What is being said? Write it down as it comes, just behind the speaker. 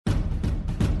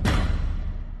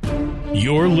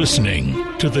You're listening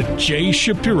to The Jay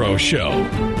Shapiro Show.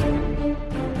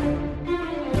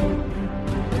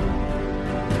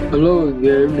 Hello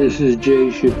again, this is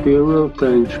Jay Shapiro.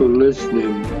 Thanks for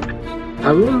listening.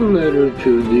 I wrote a letter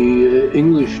to the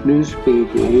English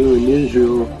newspaper here in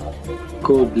Israel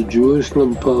called the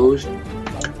Jerusalem Post.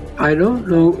 I don't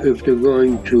know if they're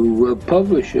going to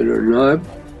publish it or not,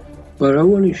 but I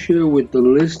want to share with the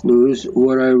listeners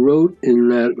what I wrote in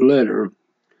that letter,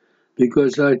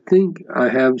 because I think I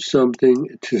have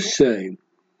something to say.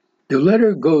 The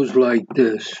letter goes like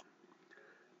this.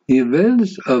 The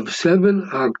events of 7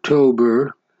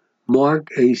 October mark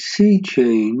a sea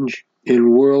change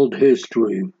in world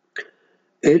history.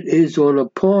 It is on a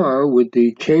par with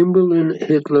the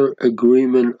Chamberlain-Hitler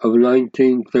Agreement of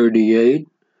 1938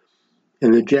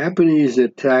 and the Japanese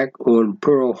attack on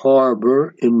Pearl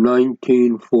Harbor in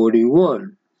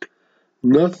 1941.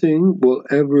 Nothing will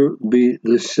ever be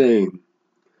the same.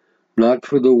 Not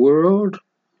for the world,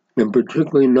 and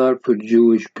particularly not for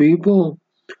Jewish people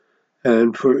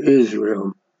and for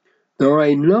Israel. There are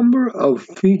a number of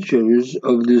features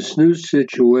of this new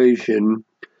situation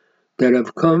that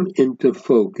have come into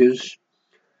focus,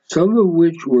 some of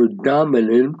which were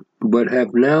dominant but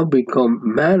have now become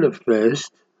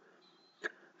manifest,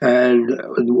 and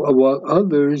while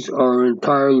others are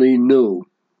entirely new.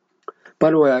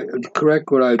 By the way, I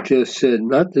correct what I just said.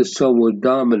 Not that some were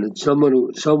dominant, some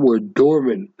were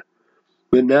dormant,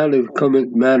 but now they've come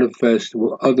and manifest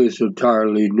while others are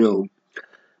entirely new.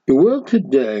 The world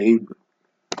today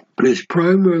is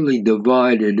primarily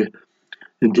divided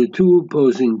into two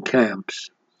opposing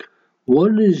camps.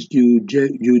 One is the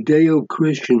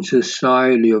Judeo-Christian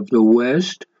society of the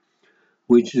West,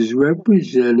 which is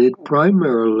represented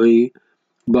primarily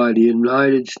by the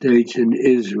United States and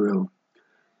Israel.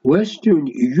 Western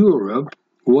Europe,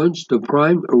 once the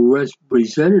prime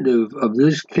representative of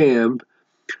this camp,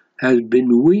 has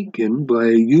been weakened by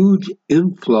a huge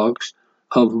influx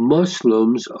of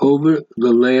Muslims over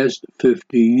the last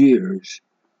 50 years.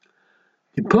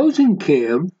 The opposing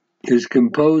camp is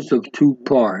composed of two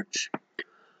parts.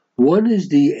 One is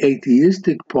the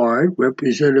atheistic part,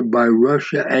 represented by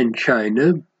Russia and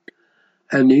China,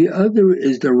 and the other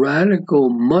is the radical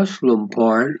Muslim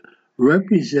part,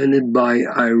 represented by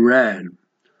Iran.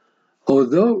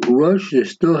 Although Russia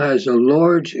still has a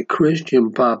large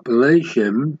Christian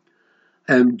population,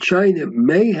 and China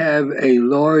may have a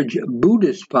large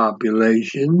Buddhist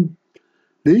population,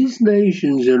 these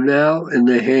nations are now in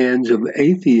the hands of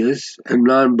atheists and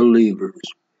non-believers.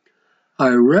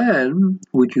 Iran,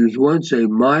 which was once a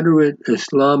moderate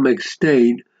Islamic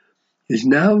state, is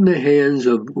now in the hands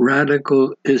of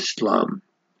radical Islam.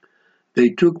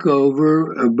 They took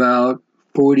over about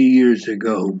 40 years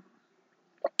ago.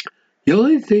 The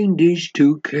only thing these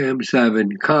two camps have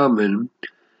in common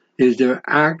is their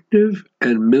active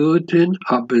and militant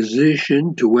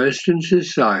opposition to Western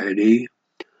society,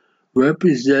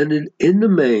 represented in the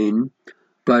main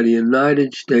by the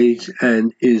United States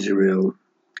and Israel.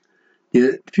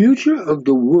 The future of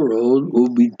the world will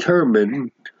be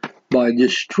determined by the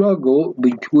struggle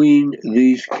between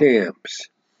these camps.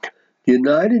 The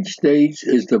United States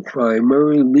is the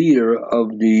primary leader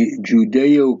of the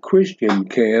Judeo-Christian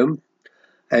camp,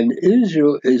 and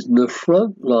Israel is in the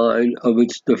front line of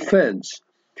its defense.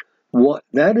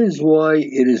 That is why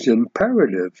it is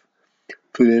imperative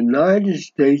for the United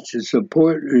States to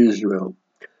support Israel.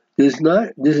 This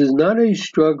is not a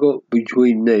struggle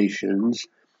between nations.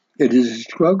 It is a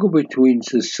struggle between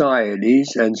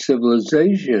societies and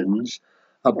civilizations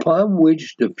upon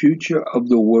which the future of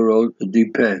the world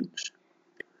depends.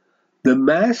 The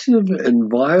massive and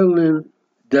violent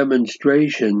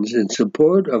demonstrations in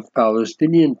support of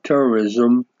Palestinian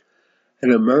terrorism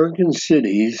in American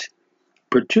cities,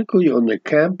 particularly on the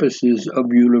campuses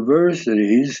of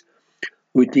universities,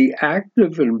 with the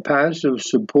active and passive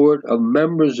support of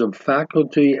members of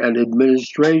faculty and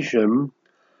administration,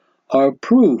 are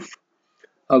proof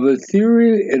of a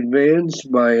theory advanced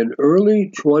by an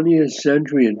early 20th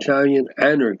century Italian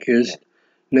anarchist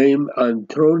named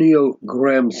Antonio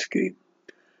Gramsci.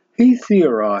 He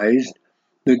theorized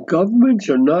that governments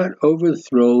are not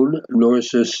overthrown nor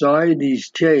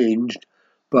societies changed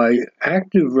by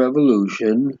active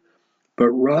revolution, but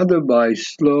rather by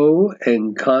slow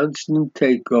and constant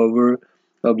takeover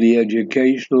of the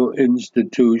educational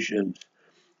institutions.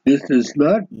 This does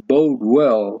not bode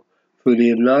well for the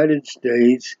United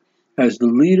States as the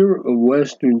leader of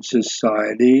Western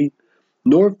society,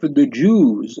 nor for the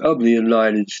Jews of the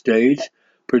United States,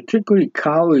 particularly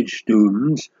college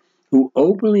students, who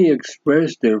openly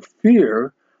express their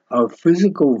fear of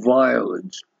physical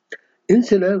violence.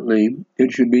 Incidentally,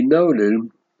 it should be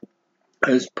noted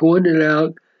As pointed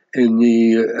out in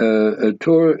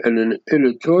an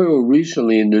editorial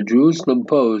recently in the Jerusalem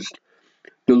Post,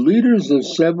 the leaders of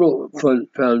several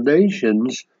financial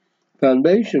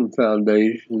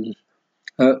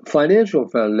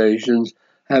foundations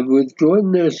have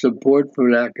withdrawn their support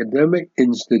for academic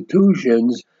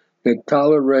institutions that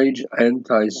tolerate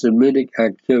anti-Semitic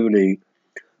activity,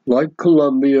 like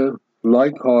Columbia,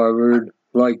 like Harvard,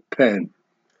 like Penn.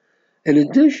 In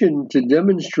addition to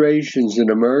demonstrations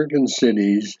in American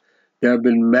cities, there have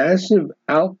been massive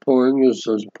outpourings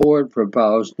of support for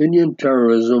Palestinian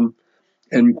terrorism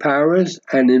in Paris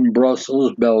and in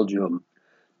Brussels, Belgium.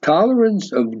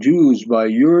 Tolerance of Jews by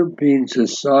European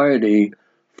society,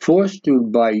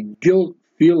 fostered by guilt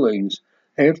feelings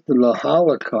after the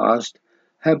Holocaust,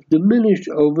 have diminished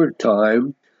over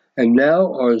time and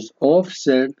now are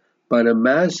offset by the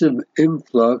massive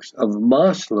influx of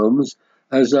Muslims,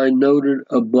 as I noted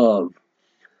above.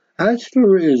 As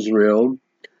for Israel,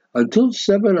 until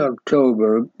 7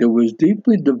 October, it was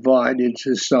deeply divided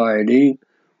society,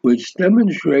 with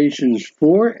demonstrations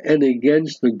for and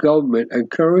against the government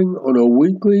occurring on a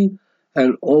weekly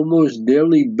and almost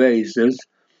daily basis,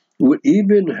 with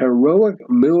even heroic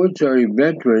military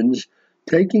veterans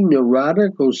taking the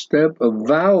radical step of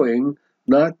vowing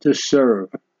not to serve.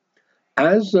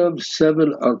 As of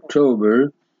 7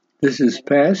 October, this is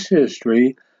past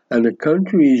history, and the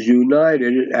country is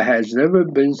united as has never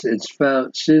been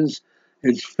since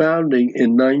its founding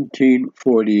in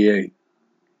 1948.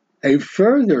 A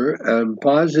further and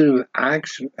positive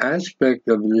aspect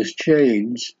of this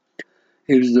change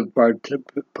is the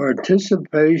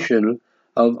participation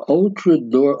of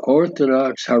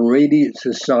ultra-Orthodox Haredi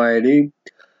society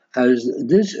as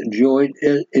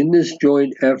in this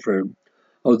joint effort.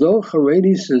 Although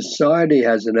Haredi society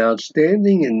has an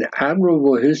outstanding and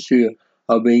admirable history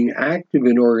of being active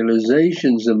in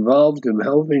organizations involved in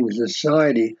helping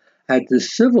society at the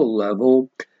civil level,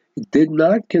 it did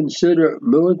not consider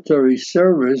military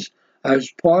service as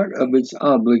part of its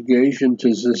obligation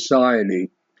to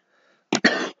society.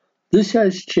 This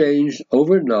has changed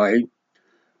overnight,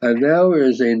 and now there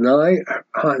is a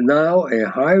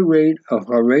high rate of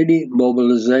Haredi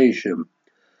mobilization.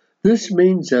 This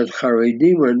means that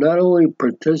Haredim are not only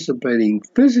participating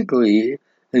physically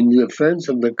in the defense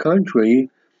of the country,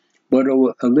 but it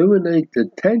will eliminate the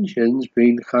tensions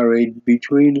between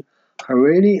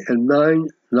Haredi and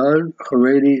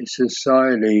non-Haredi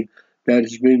society that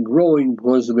has been growing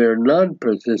because of their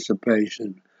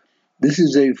non-participation. This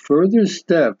is a further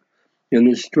step in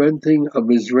the strengthening of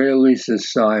Israeli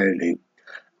society.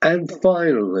 And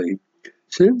finally,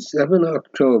 since 7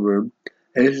 October,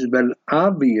 it has been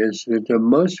obvious that there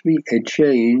must be a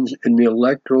change in the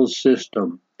electoral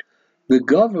system. The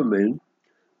government,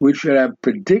 which should have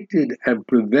predicted and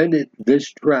prevented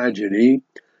this tragedy,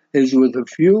 is, with a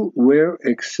few rare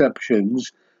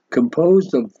exceptions,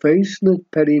 composed of faceless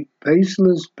petty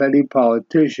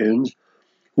politicians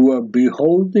who are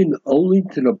beholden only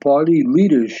to the party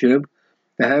leadership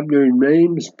to have their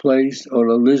names placed on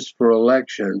a list for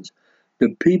elections.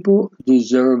 The people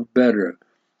deserve better.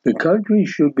 The country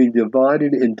should be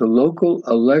divided into local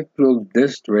electoral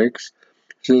districts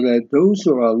so that those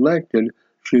who are elected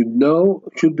should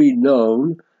be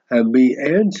known and be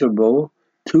answerable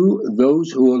to those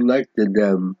who elected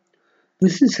them.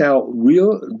 This is how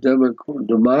real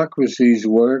democracies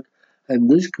work, and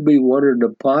this could be one of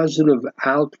the positive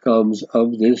outcomes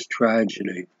of this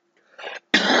tragedy.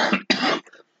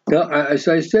 Now, as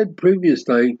I said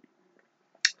previously,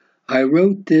 I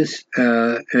wrote this in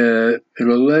a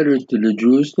letter to the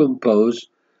Jerusalem Post,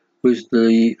 which is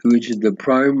the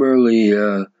primarily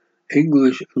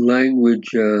English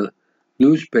language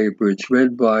newspaper. It's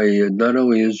read by not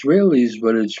only Israelis,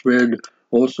 but it's read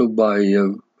also by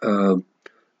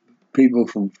people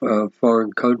from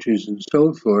foreign countries and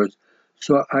so forth.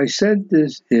 So I sent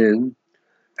this in,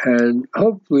 and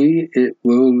hopefully it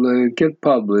will get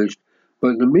published.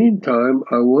 But in the meantime,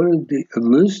 I wanted the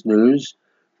listeners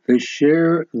to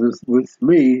share with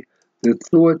me the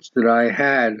thoughts that I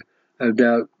had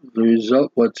about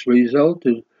what's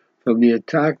resulted from the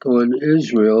attack on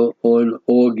Israel on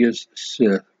August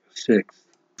 6th.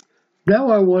 Now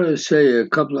I want to say a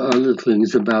couple of other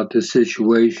things about the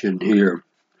situation here.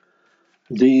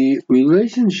 The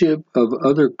relationship of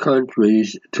other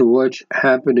countries to what's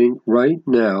happening right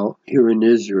now here in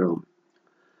Israel.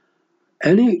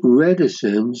 Any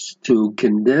reticence to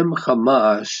condemn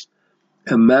Hamas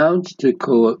amounts to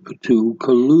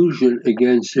collusion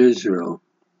against Israel.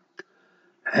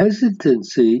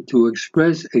 Hesitancy to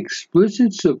express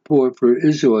explicit support for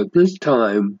Israel at this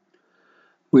time,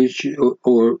 which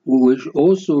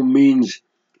also means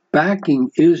backing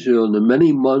Israel in the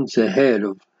many months ahead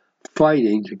of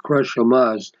fighting to crush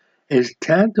Hamas is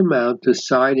tantamount to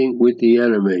siding with the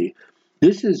enemy.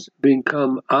 This has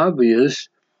become obvious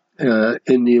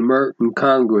in the American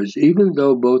Congress, even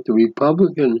though both the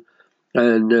Republican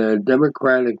and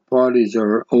Democratic parties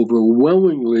are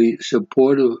overwhelmingly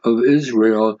supportive of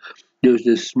Israel. There's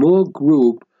this small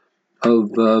group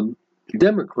of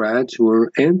Democrats who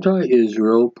are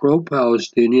anti-Israel,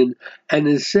 pro-Palestinian, and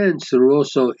in a sense they're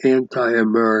also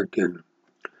anti-American.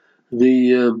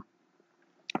 There's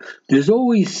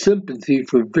always sympathy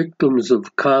for victims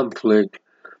of conflict,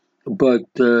 but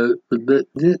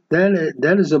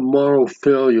that is a moral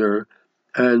failure,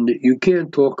 and you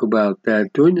can't talk about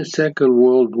that. During the Second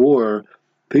World War,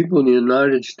 people in the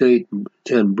United States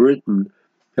and Britain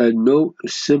had no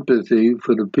sympathy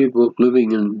for the people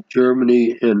living in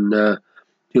Germany and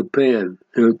Japan.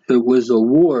 It was a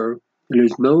war.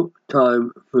 There's no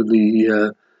time for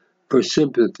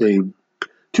sympathy.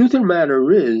 Truth of the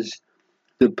matter is,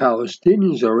 the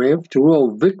Palestinians are, after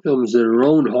all, victims of their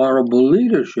own horrible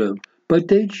leadership, but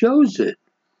they chose it.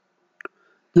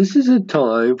 This is a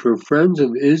time for friends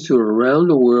of Israel around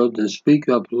the world to speak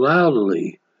up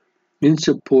loudly in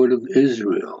support of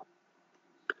Israel.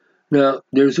 Now,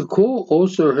 there's a call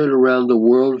also heard around the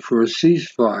world for a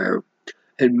ceasefire.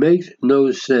 It makes no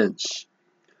sense.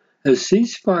 A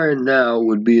ceasefire now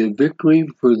would be a victory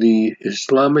for the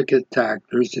Islamic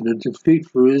attackers and a defeat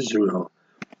for Israel.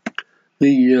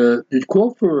 The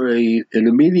call for an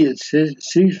immediate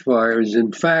ceasefire is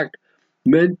in fact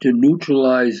meant to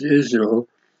neutralize Israel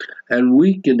and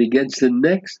weaken against the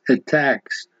next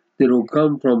attacks that will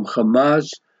come from Hamas,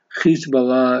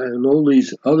 Hezbollah, and all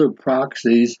these other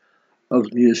proxies of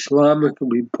the Islamic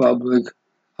Republic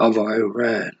of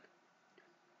Iran.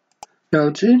 Now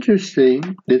it's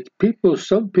interesting that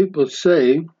some people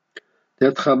say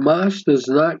that Hamas does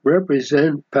not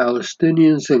represent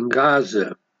Palestinians in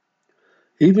Gaza.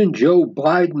 Even Joe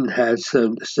Biden has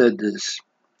said this.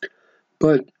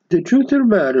 But the truth of the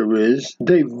matter is,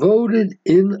 they voted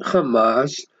in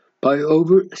Hamas by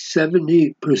over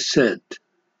 70%.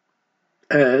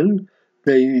 And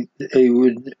these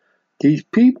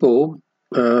people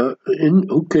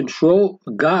who control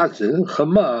Gaza,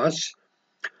 Hamas,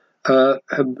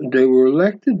 they were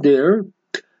elected there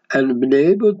and have been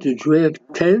able to draft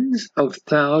tens of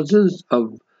thousands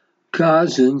of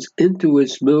Gazans into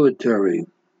its military.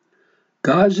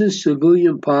 Gaza's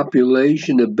civilian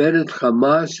population abetted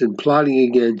Hamas in plotting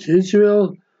against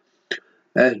Israel,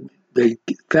 and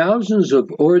thousands of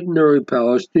ordinary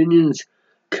Palestinians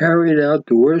carried out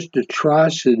the worst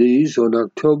atrocities on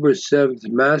October 7th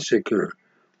massacre.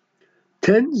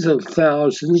 Tens of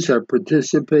thousands have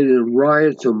participated in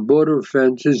riots and border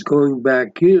fences going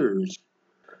back years.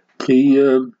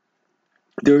 There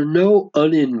are no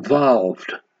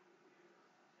uninvolved.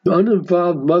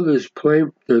 Uninvolved mothers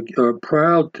are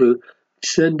proud to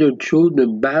send their children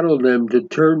and battle them to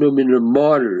turn them into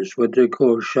martyrs, what they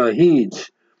call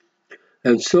shaheeds.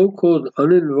 And so-called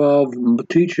uninvolved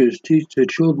teachers teach the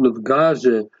children of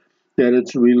Gaza that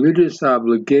it's a religious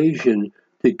obligation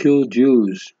to kill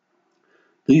Jews.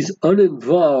 These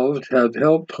uninvolved have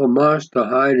helped Hamas to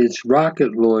hide its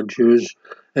rocket launchers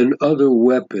and other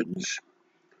weapons.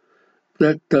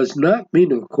 That does not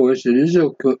mean, of course, that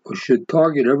Israel should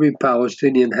target every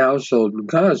Palestinian household in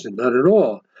Gaza, not at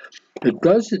all. It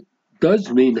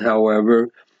does mean, however,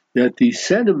 that the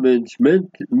sentiments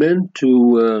meant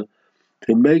to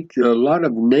make a lot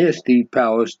of nasty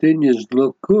Palestinians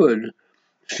look good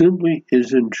simply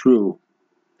isn't true.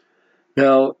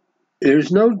 Now,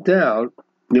 there's no doubt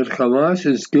that Hamas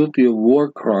is guilty of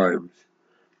war crimes.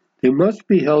 They must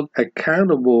be held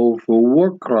accountable for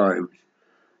war crimes.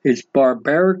 Its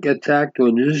barbaric attack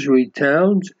on Israeli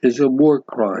towns is a war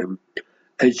crime.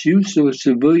 Its use of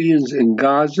civilians in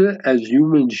Gaza as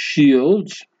human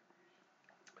shields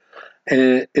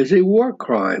is a war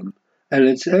crime. And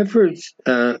its efforts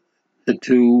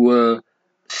to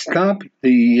stop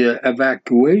the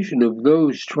evacuation of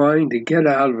those trying to get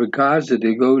out of Gaza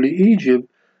to go to Egypt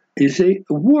is a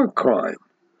war crime.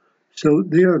 So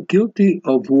they are guilty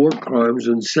of war crimes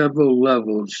on several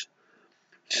levels.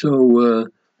 So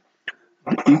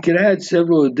you can add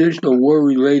several additional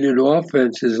war-related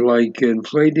offenses like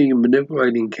inflating and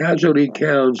manipulating casualty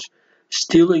counts,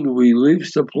 stealing relief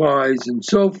supplies, and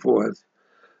so forth.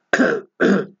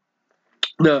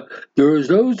 Now, there are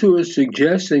those who are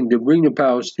suggesting to bring the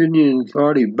Palestinian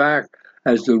Authority back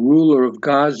as the ruler of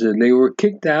Gaza. They were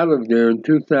kicked out of there in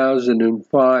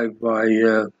 2005 by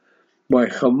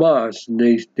Hamas, and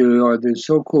they are the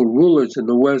so-called rulers in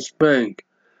the West Bank.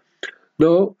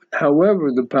 No,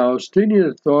 However, the Palestinian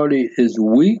Authority is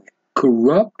weak,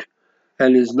 corrupt,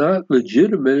 and is not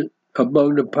legitimate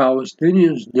among the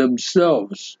Palestinians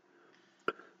themselves.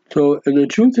 So, and the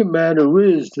truth of the matter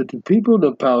is that the people of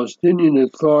the Palestinian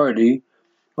Authority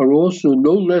are also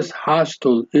no less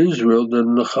hostile to Israel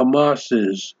than the Hamas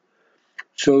is.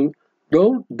 So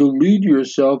don't delude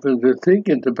yourself into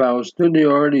thinking the Palestinian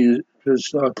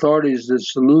Authority is the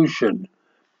solution.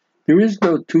 There is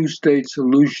no two-state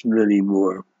solution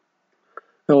anymore.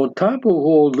 Now, on top of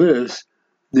all this,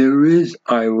 there is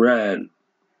Iran.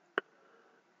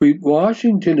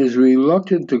 Washington is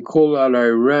reluctant to call out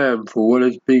Iran for what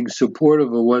is being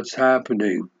supportive of what's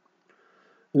happening.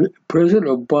 President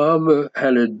Obama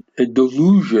had a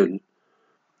delusion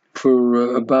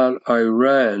about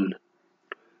Iran,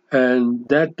 and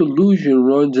that delusion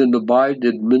runs in the Biden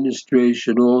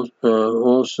administration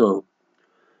also.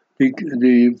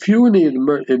 The few in the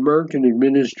American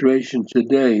administration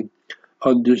today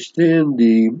understand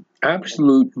the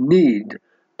absolute need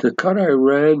to cut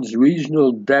Iran's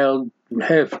regional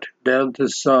heft down to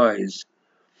size.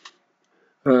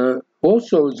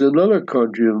 Also, there's another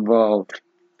country involved,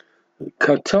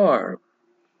 Qatar.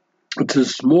 It's a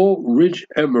small, rich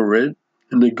emirate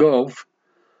in the Gulf,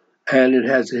 and it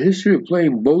has a history of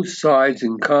playing both sides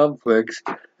in conflicts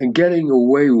and getting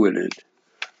away with it.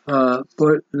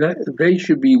 But they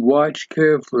should be watched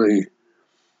carefully.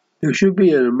 There should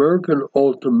be an American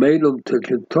ultimatum to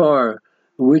Qatar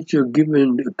in which they're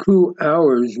given a few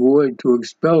hours to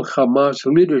expel Hamas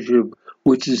leadership,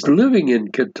 which is living in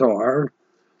Qatar,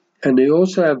 and they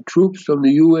also have troops from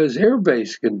the U.S. air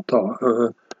base in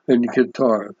Qatar.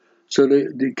 So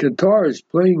the Qatar is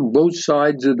playing both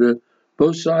sides of the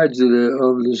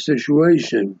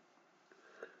situation.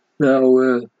 Now,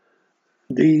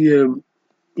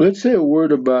 let's say a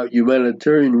word about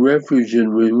humanitarian refuge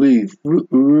and relief.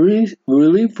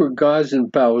 Relief for Gazan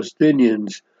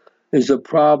Palestinians is a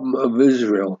problem of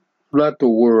Israel, not the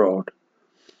world.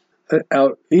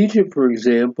 Egypt, for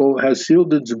example, has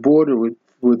sealed its border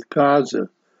with Gaza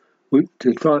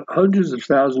to hundreds of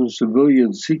thousands of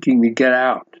civilians seeking to get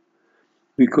out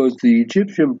because the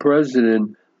Egyptian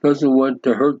president doesn't want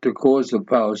to hurt the cause of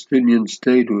Palestinian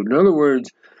statehood. In other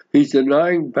words, he's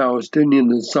denying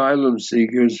Palestinian asylum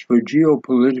seekers for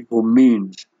geopolitical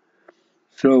means.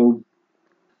 So,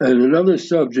 and another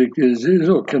subject is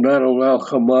Israel cannot allow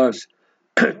Hamas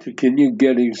to continue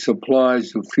getting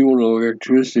supplies of fuel and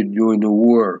electricity during the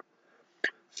war.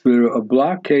 So a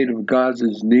blockade of Gaza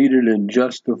is needed and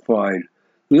justified.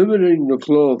 Limiting the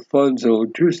flow of funds and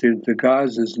electricity to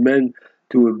Gaza is meant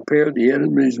to impair the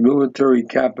enemy's military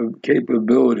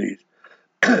capabilities.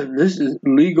 This is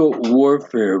legal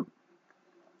warfare.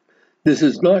 This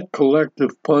is not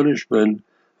collective punishment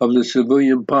of the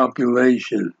civilian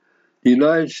population. The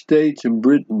United States and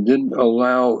Britain didn't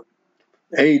allow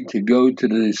aid to go to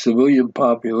the civilian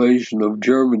population of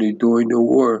Germany during the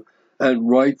war, and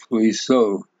rightfully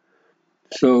so.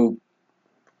 So,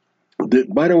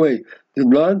 by the way, the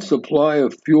non-supply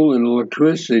of fuel and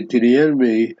electricity to the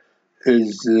enemy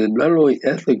is not only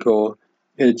ethical,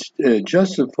 it's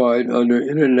justified under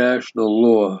international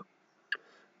law.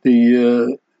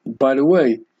 By the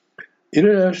way,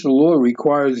 international law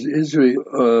requires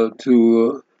Israel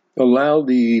to allow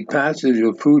the passage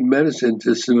of food medicine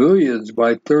to civilians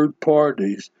by third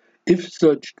parties if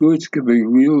such goods can be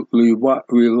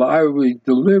reliably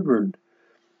delivered.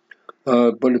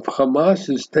 But if Hamas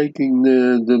is taking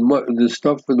the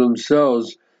stuff for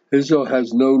themselves, Israel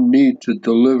has no need to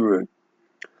deliver it.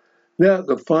 Now,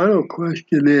 the final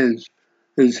question is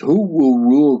who will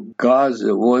rule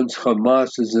Gaza once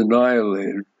Hamas is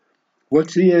annihilated?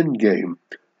 What's the end game?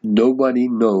 Nobody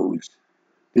knows.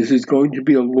 This is going to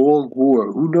be a long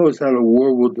war. Who knows how the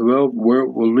war will develop, where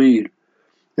it will lead?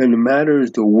 And the matter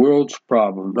is the world's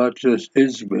problem, not just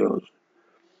Israel's,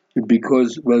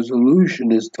 because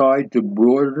resolution is tied to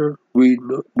broader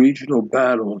regional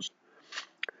battles.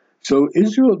 So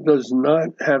Israel does not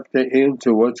have to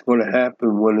answer what's going to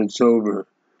happen when it's over.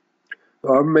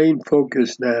 Our main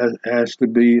focus now has to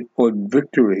be on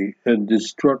victory and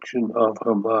destruction of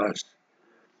Hamas.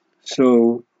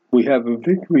 So we have a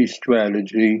victory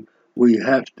strategy. We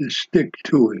have to stick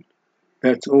to it.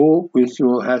 That's all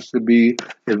Israel has to be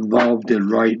involved in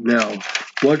right now.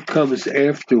 What comes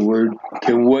afterward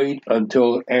can wait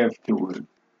until afterward.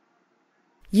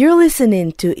 You're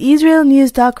listening to Israel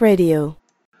News Talk Radio.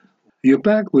 You're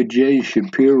back with Jay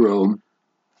Shapiro.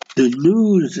 The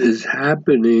news is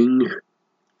happening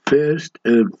fast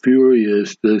and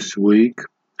furious this week.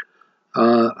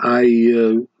 I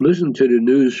listened to the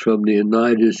news from the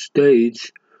United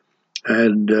States,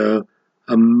 and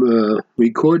I'm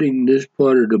recording this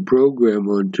part of the program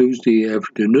on Tuesday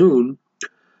afternoon,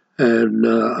 and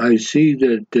I see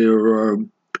that there are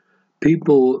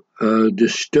people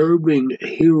disturbing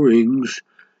hearings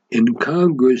in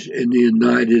Congress in the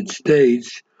United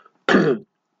States,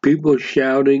 people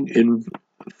shouting in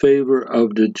favor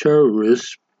of the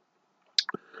terrorists,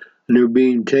 and they're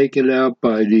being taken out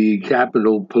by the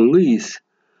Capitol Police.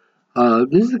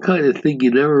 This is the kind of thing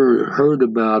you never heard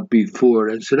about before.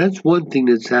 And so that's one thing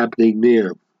that's happening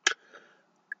there.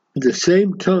 At the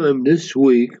same time, this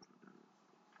week,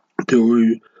 there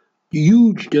were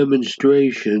huge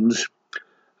demonstrations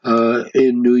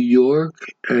in New York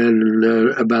and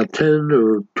about 10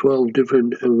 or 12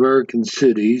 different American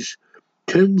cities,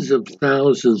 tens of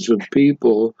thousands of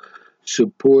people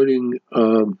supporting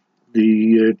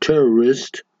the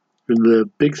terrorists in the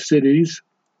big cities,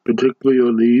 particularly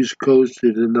on the East Coast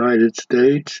of the United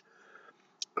States,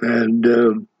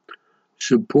 and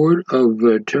support of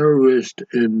terrorists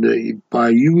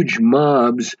by huge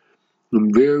mobs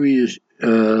in various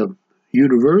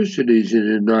universities in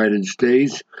the United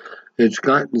States. It's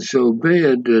gotten so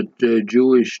bad that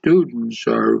Jewish students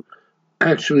are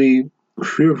actually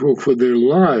fearful for their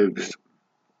lives.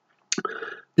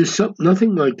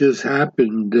 Nothing like this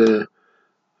happened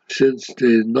since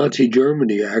the Nazi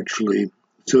Germany, actually.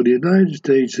 So the United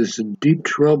States is in deep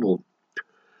trouble.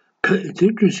 It's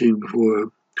interesting.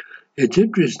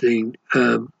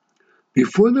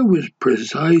 Before there was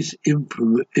precise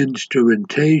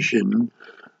instrumentation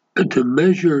to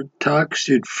measure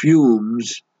toxic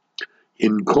fumes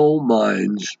in coal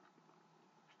mines,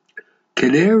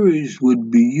 canaries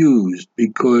would be used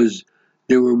because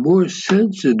they were more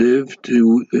sensitive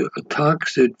to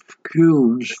toxic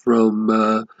fumes from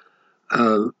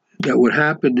that would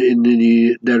happen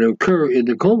that occur in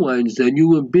the coal mines than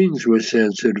human beings were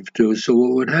sensitive to. So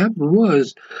what would happen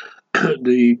was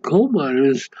the coal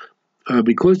miners,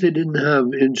 because they didn't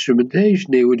have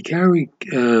instrumentation, they would carry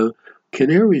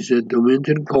canaries at them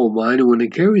into the coal mine, and when the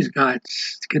canaries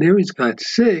got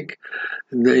sick,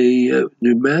 the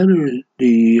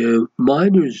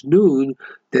miners knew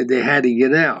that they had to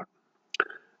get out.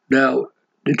 Now,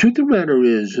 the truth of the matter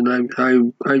is, and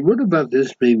I wrote about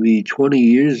this maybe 20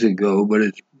 years ago, but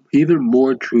it's even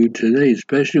more true today,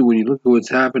 especially when you look at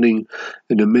what's happening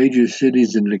in the major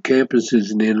cities and the campuses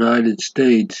in the United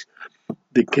States.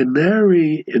 The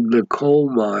canary in the coal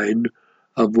mine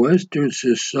of Western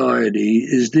society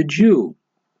is the Jew.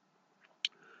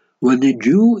 When the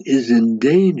Jew is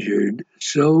endangered,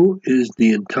 so is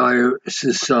the entire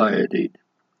society.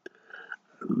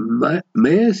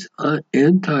 Mass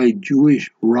anti-Jewish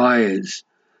riots,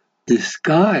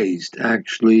 disguised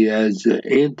actually as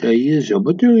anti-Israel,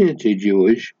 but they're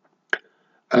anti-Jewish.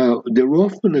 They're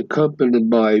often accompanied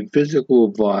by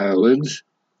physical violence,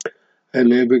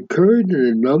 and they've occurred in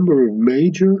a number of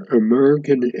major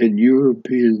American and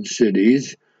European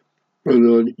cities and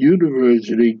on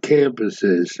university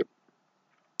campuses.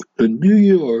 In New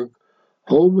York,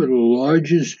 home of the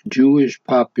largest Jewish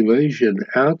population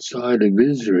outside of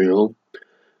Israel,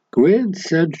 Grand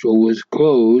Central was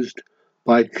closed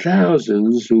by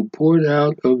thousands who poured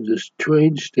out of the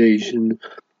train station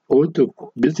onto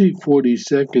busy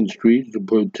 42nd Street to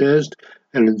protest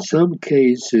and in some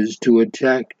cases to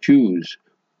attack Jews.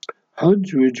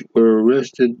 Hundreds were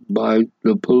arrested by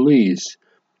the police.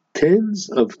 Tens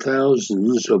of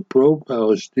thousands of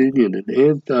pro-Palestinian and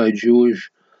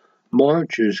anti-Jewish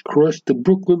marchers crossed the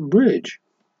Brooklyn Bridge,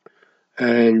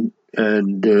 and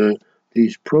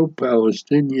these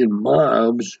pro-Palestinian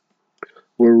mobs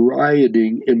were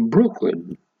rioting in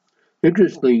Brooklyn.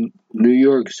 Interestingly, New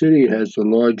York City has the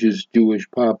largest Jewish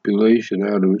population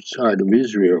outside of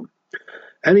Israel.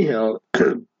 Anyhow,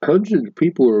 hundreds of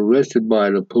people were arrested by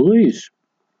the police,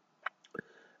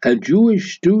 and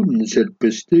Jewish students at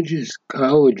prestigious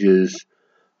colleges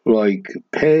like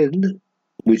Penn,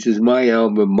 which is my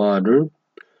alma mater,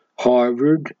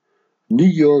 Harvard, New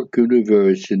York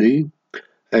University,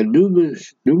 and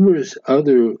numerous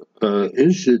other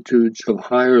institutes of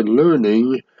higher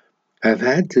learning have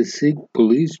had to seek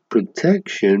police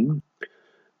protection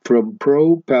from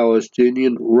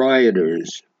pro-Palestinian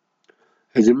rioters.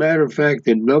 As a matter of fact,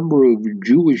 a number of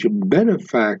Jewish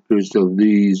benefactors of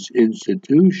these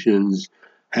institutions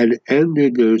had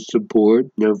ended their support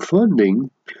and their funding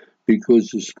because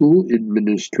the school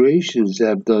administrations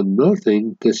have done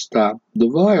nothing to stop the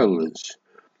violence.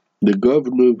 The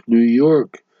governor of New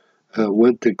York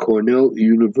went to Cornell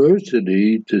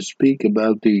University to speak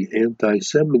about the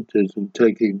anti-Semitism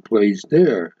taking place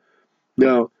there.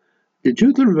 Now, the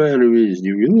truth of the matter is,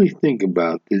 you really think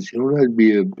about this, you don't have to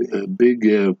be a big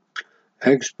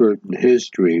expert in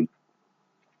history.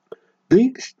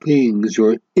 These things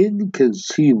were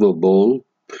inconceivable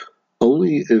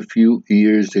only a few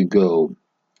years ago.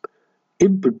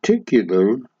 In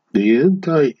particular, the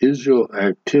anti-Israel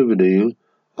activity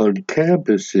on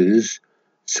campuses,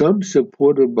 some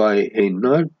supported by a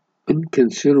not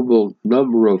inconsiderable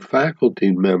number of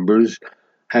faculty members,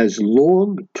 has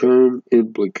long-term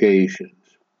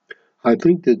implications. I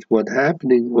think that what's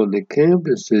happening on the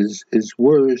campuses is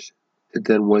worse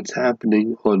than what's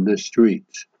happening on the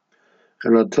streets.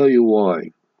 And I'll tell you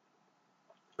why.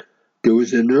 There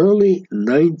was an early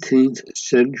 19th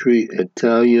century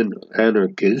Italian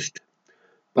anarchist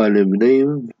by the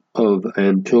name of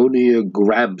Antonio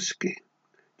Gramsci,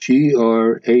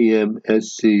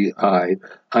 Gramsci.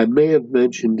 I may have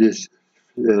mentioned this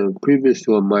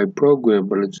previously on my program,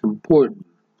 but it's important.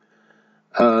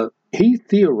 He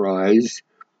theorized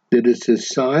that a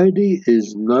society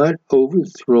is not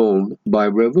overthrown by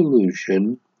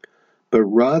revolution, but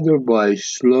rather by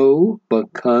slow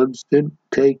but constant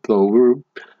takeover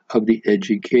of the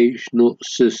educational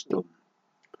system.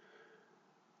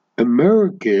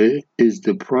 America is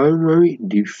the primary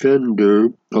defender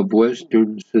of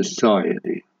Western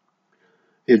society.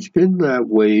 It's been that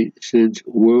way since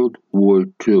World War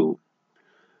II.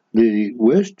 The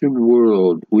Western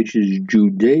world, which is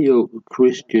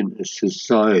Judeo-Christian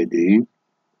society,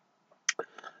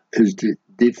 is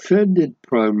defended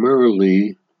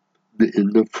primarily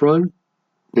in the front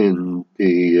in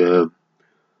the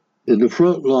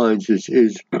front lines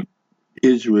is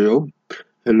Israel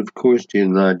and of course the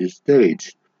United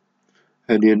States.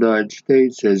 And the United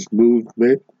States has moved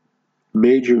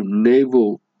major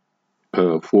naval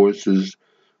forces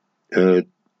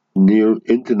near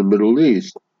into the Middle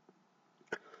East.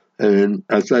 And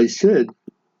as I said,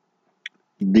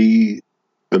 the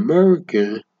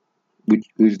America, which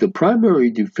is the primary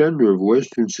defender of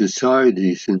Western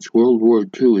society since World War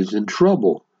II, is in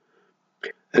trouble.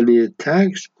 And the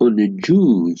attacks on the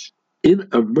Jews in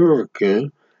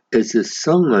America is a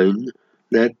sign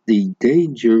that the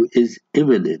danger is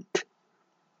imminent.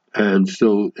 And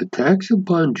so attacks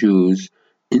upon Jews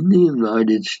in the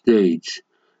United States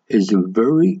is a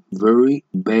very, very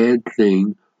bad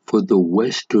thing for the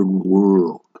Western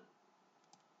world.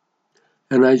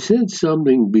 And I said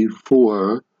something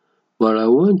before, but I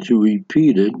want to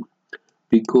repeat it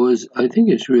because I think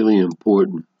it's really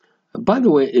important. By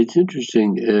the way, it's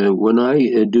interesting, when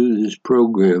I do this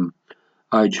program,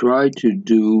 I try to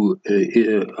do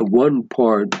one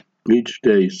part each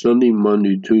day, Sunday,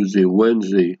 Monday, Tuesday,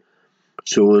 Wednesday.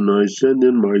 So when I send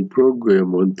in my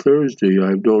program on Thursday,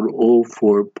 I've done all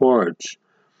 4 parts.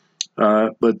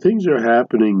 But things are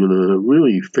happening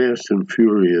really fast and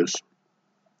furious.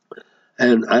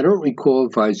 And I don't recall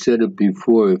if I said it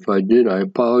before. If I did, I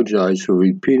apologize for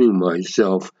repeating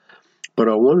myself. But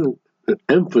I want to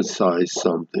emphasize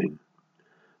something,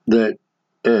 that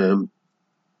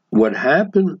what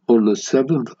happened on the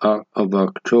 7th of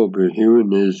October here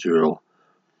in Israel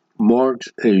marks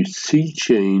a sea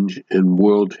change in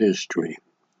world history.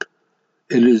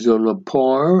 It is on a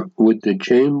par with the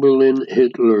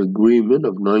Chamberlain-Hitler Agreement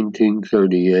of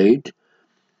 1938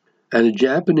 and the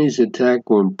Japanese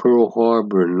attack on Pearl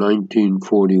Harbor in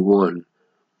 1941,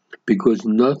 because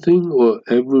nothing will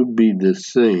ever be the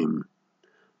same,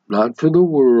 not for the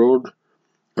world,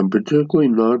 and particularly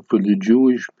not for the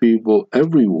Jewish people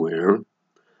everywhere,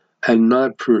 and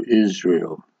not for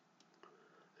Israel.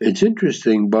 It's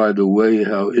interesting, by the way,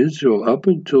 how Israel, up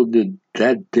until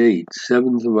that date,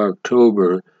 7th of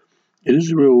October,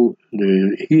 Israel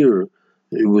here,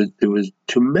 there was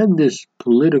tremendous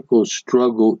political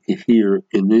struggle here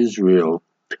in Israel.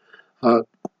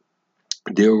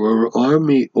 There were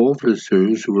army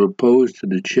officers who were opposed to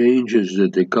the changes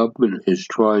that the government is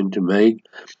trying to make,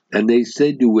 and they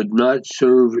said you would not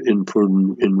serve in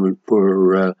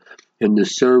the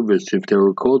service. If they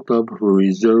were called up for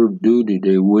reserve duty,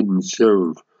 they wouldn't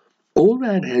serve. All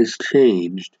that has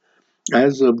changed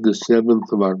as of the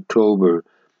 7th of October.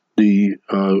 The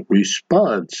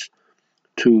response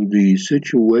to the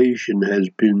situation has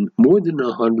been more than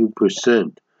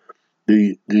 100%.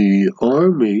 The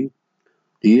Army,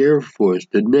 the Air Force,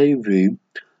 the Navy,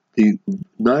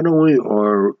 not only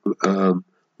are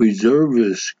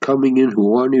reservists coming in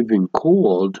who aren't even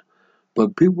called,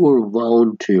 but people are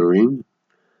volunteering,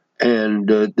 and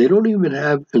they don't even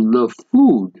have enough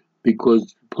food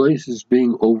because the place is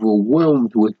being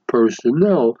overwhelmed with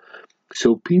personnel.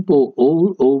 So people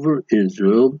all over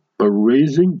Israel are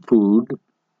raising food,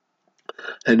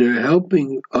 and they're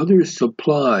helping other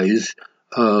supplies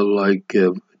like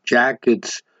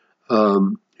jackets,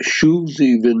 shoes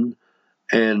even,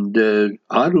 And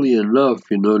oddly enough,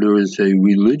 there is a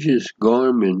religious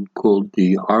garment called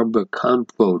the arba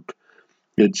kanfot.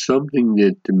 It's something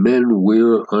that the men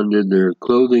wear under their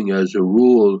clothing as a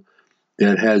rule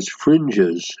that has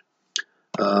fringes.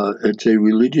 It's a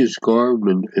religious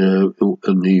garment,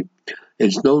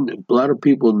 it's known. A lot of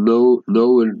people know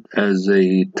it as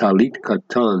a talit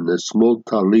katan, a small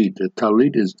talit. A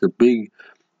talit is the big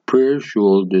prayer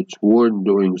shawl that's worn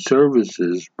during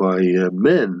services by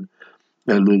men,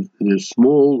 and the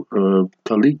small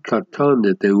talit katan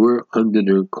that they wear under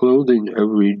their clothing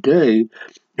every day.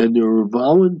 And there are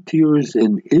volunteers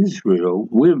in Israel,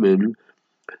 women,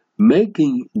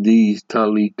 making these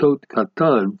talitot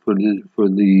katan for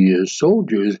the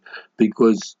soldiers,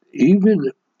 because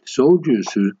even soldiers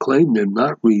who claim they're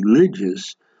not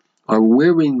religious are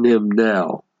wearing them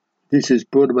now. This has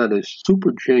brought about a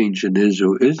super change in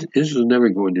Israel. Israel's never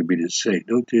going to be the same,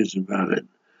 no tears about it.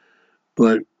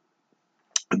 But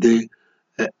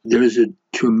there's a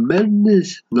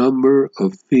tremendous number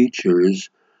of features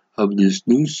of this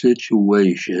new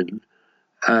situation,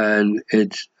 and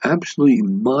it's absolutely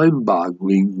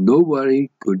mind-boggling. Nobody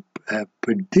could have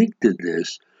predicted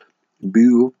this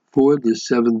before the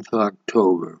 7th of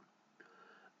October.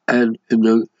 And on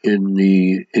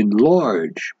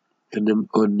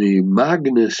the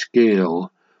Magna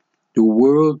scale, the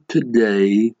world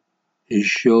today is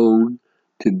shown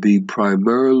to be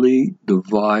primarily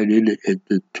divided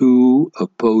into two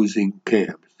opposing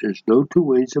camps. There's no two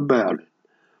ways about it.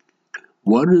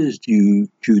 One is the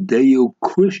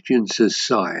Judeo-Christian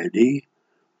society.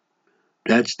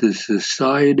 That's the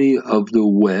society of the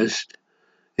West.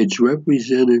 It's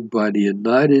represented by the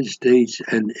United States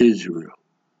and Israel.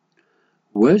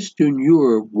 Western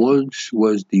Europe once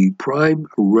was the prime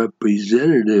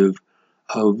representative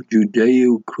of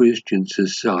Judeo-Christian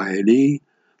society,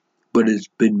 but it's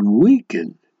been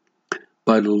weakened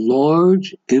by the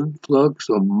large influx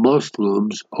of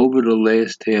Muslims over the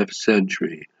last half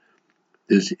century.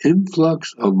 This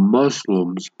influx of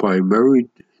Muslims, primarily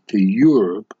to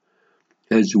Europe,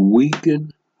 has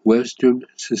weakened Western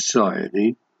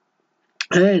society,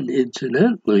 and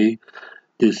incidentally,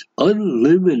 this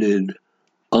unlimited,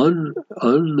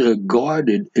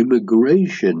 unguarded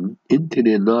immigration into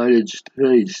the United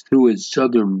States through its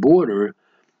southern border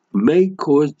may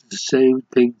cause the same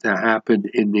thing to happen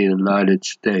in the United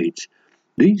States.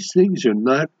 These things are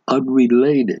not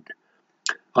unrelated.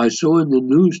 I saw in the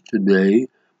news today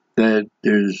that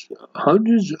there's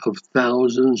hundreds of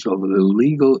thousands of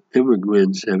illegal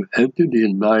immigrants have entered the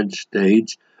United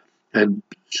States, and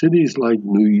cities like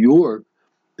New York,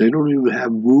 they don't even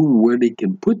have room where they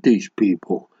can put these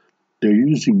people. They're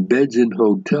using beds in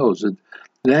hotels. And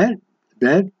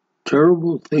that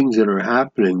terrible things that are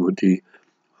happening with the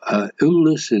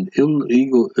illicit,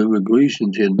 illegal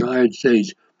immigration to the United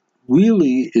States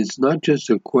really is not just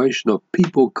a question of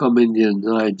people coming to the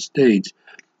United States.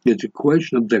 It's a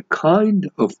question of the kind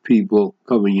of people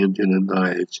coming into the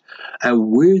United States,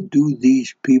 and where do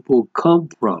these people come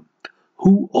from?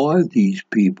 Who are these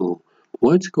people?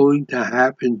 What's going to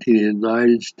happen to the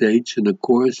United States in the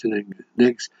course of the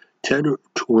next 10 or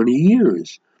 20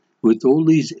 years with all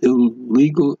these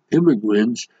illegal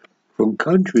immigrants from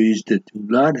countries that do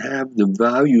not have the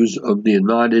values of the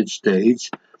United States,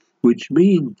 which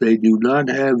means they do not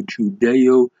have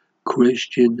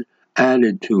Judeo-Christian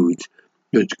attitudes?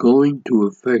 It's going to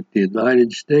affect the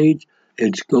United States.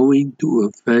 It's going to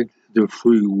affect the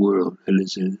free world. And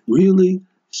it's a really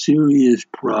serious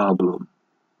problem.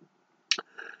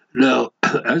 Now,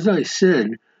 as I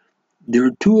said, there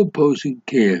are two opposing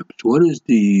camps. One is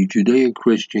the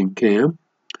Judeo-Christian camp,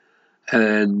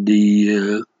 and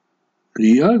the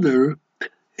other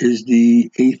is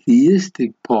the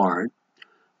atheistic part,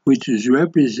 which is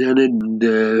represented.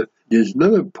 There's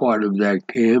another part of that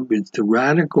camp. It's the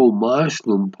radical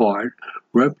Muslim part,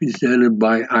 represented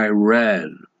by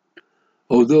Iran.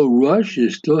 Although Russia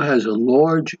still has a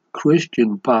large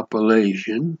Christian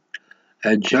population,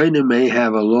 and China may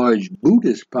have a large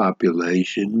Buddhist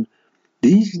population,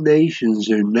 these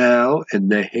nations are now in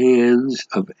the hands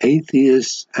of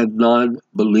atheists and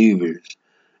non-believers.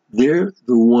 They're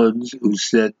the ones who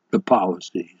set the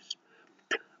policies.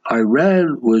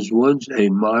 Iran was once a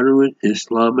moderate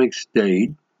Islamic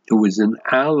state. It was an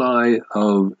ally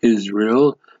of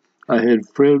Israel. I had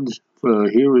friends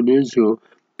here in Israel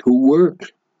who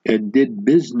worked and did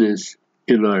business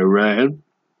in Iran.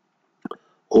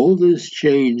 All this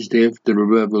changed after the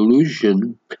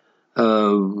revolution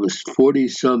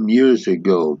 40-some years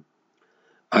ago.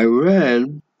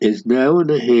 Iran is now in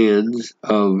the hands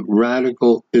of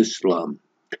radical Islam.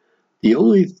 The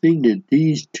only thing that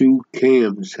these two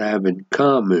camps have in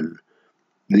common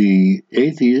the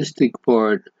atheistic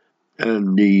part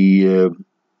and the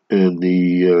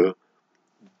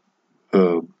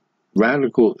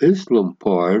radical Islam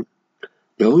part,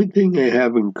 the only thing they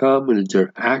have in common is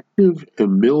their active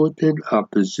and militant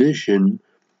opposition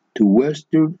to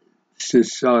Western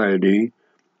society,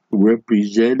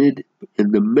 represented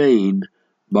in the main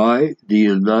by the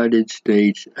United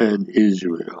States and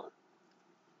Israel.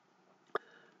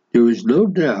 There is no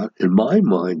doubt, in my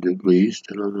mind at least,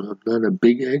 and I'm not a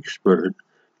big expert,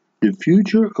 the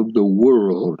future of the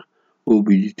world will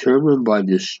be determined by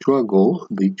the struggle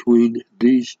between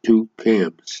these two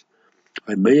camps.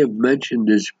 I may have mentioned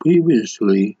this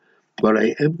previously, but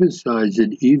I emphasize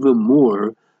it even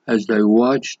more as I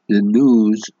watch the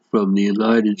news from the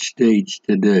United States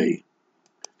today.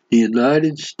 The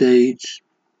United States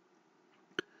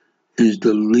is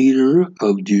the leader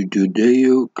of the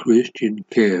Judeo-Christian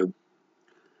camp,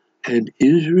 and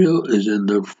Israel is in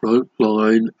the front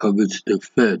line of its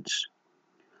defense.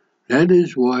 That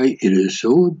is why it is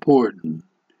so important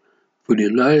for the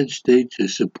United States to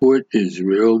support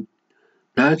Israel.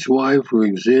 That's why, for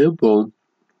example,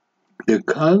 the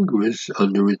Congress,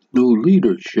 under its new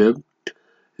leadership,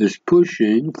 is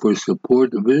pushing for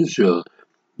support of Israel.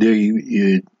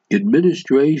 The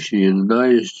administration in the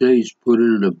United States put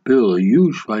in a bill, a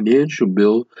huge financial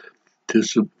bill,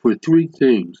 for three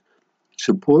things: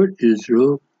 support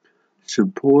Israel,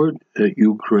 support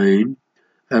Ukraine,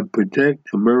 and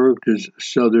protect America's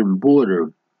southern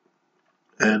border.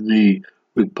 And the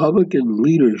Republican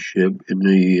leadership in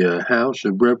the House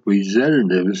of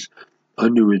Representatives,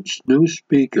 under its new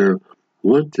Speaker,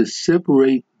 want to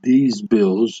separate these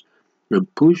bills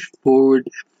and push forward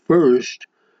first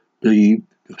the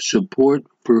support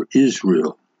for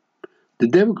Israel. The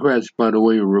Democrats, by the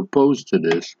way, are opposed to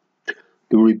this.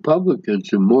 The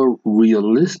Republicans are more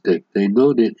realistic. They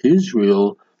know that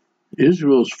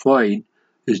Israel's fight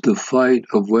is the fight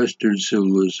of Western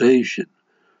civilization.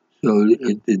 So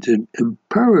it's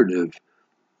imperative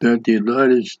that the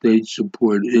United States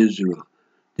support Israel.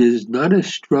 It is not a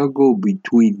struggle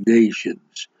between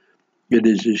nations. It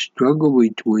is a struggle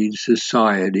between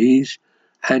societies,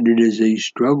 and it is a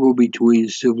struggle between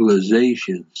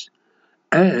civilizations.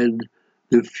 And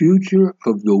the future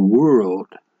of the world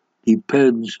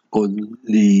depends on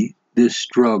this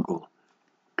struggle.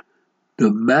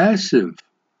 The massive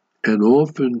and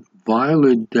often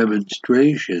violent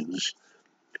demonstrations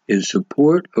in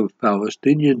support of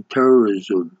Palestinian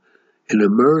terrorism in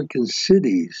American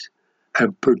cities,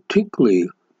 and particularly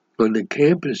on the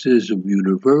campuses of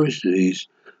universities,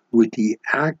 with the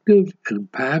active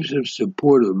and passive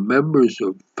support of members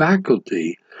of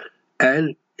faculty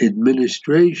and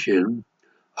administration,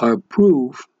 are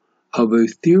proof of a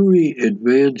theory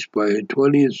advanced by a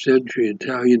 20th century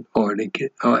Italian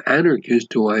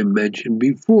anarchist who I mentioned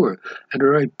before. And I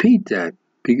repeat that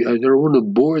because I don't want to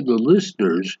bore the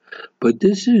listeners, but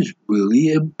this is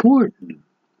really important.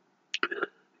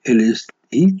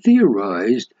 He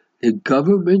theorized that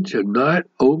governments are not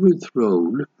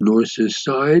overthrown nor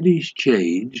societies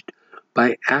changed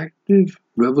by active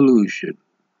revolution,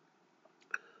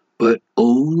 but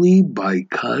only by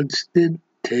constant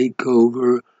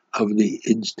takeover of the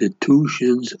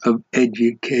institutions of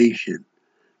education.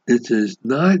 This does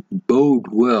not bode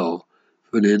well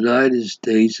for the United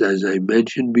States, as I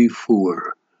mentioned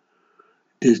before.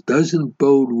 This doesn't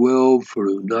bode well for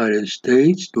the United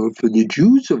States nor for the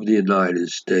Jews of the United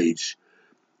States,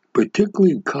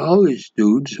 particularly college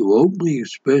students who openly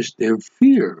express their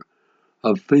fear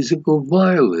of physical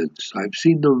violence. I've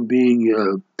seen them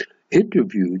being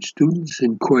interviewed. Students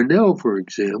in Cornell, for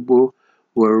example,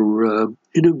 were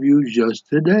interviewed just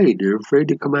today. They're afraid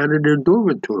to come out of their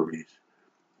dormitories.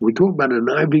 We're talking about an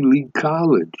Ivy League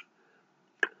college.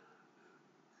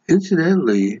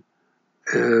 Incidentally,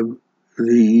 the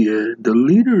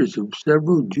leaders of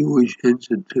several Jewish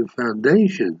institute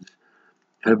foundations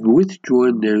have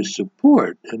withdrawn their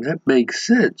support, and that makes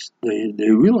sense. They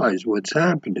realize what's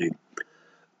happening.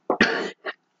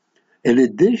 In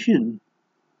addition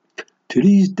to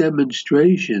these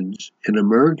demonstrations in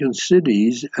American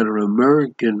cities and on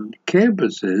American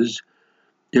campuses,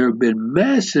 there have been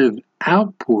massive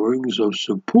outpourings of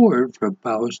support for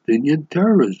Palestinian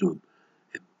terrorism.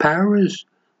 In Paris,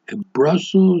 in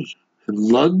Brussels, in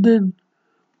London,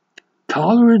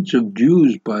 tolerance of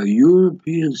Jews by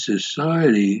European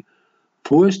society,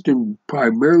 fostered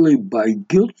primarily by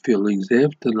guilt feelings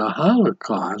after the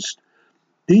Holocaust,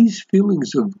 these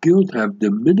feelings of guilt have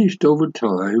diminished over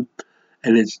time,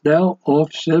 and it's now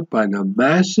offset by the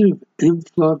massive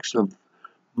influx of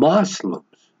Muslims.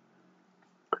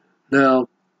 Now,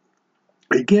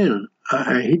 again,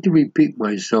 I hate to repeat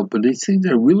myself, but these things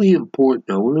are really important.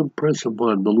 I want to impress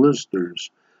upon the listeners.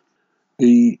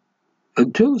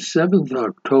 Until 7th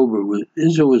October,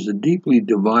 Israel was a deeply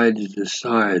divided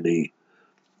society.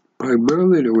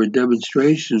 Primarily, there were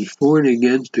demonstrations for and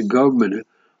against the government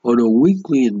on a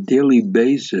weekly and daily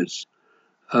basis.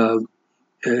 And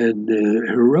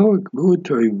heroic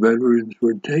military veterans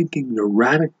were taking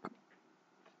the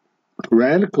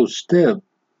radical step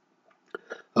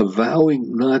of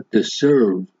vowing not to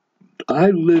serve. I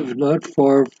live not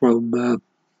far from the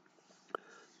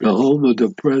home of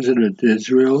the President of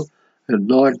Israel, and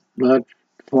not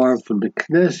far from the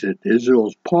Knesset,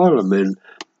 Israel's parliament,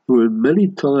 where many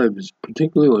times,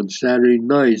 particularly on Saturday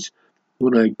nights,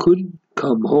 when I couldn't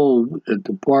come home and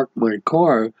to park my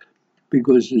car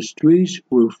because the streets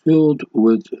were filled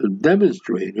with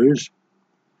demonstrators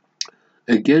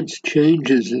against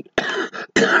changes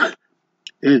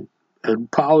in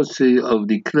policy of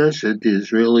the Knesset, the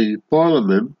Israeli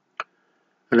parliament,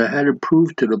 and I had to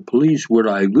prove to the police where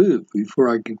I lived before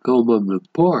I could come home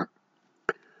and park.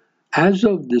 As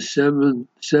of the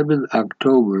 7th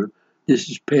October, this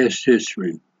is past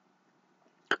history.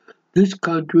 This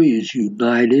country is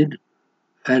united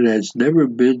and has never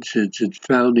been since its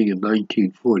founding in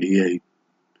 1948.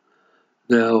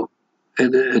 Now,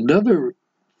 and another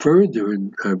further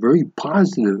and a very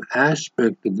positive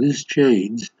aspect of this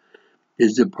change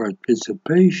is the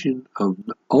participation of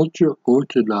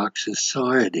ultra-Orthodox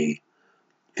society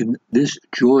in this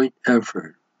joint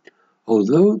effort.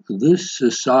 Although this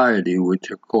society,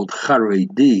 which are called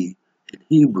Haredi in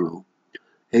Hebrew,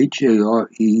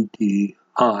 Haredi,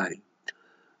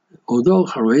 although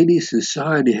Haredi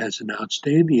society has an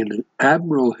outstanding and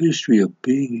admirable history of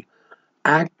being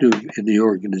active in the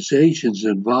organizations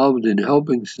involved in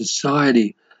helping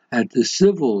society at the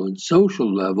civil and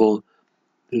social level,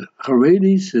 the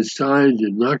Haredi society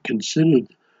did not consider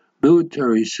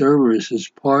military service as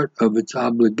part of its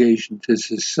obligation to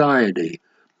society.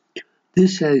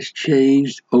 This has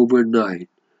changed overnight,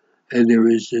 and there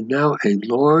is now a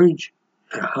large,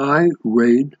 high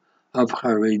rate of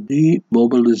Haredi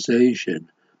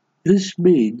mobilization. This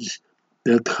means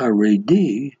that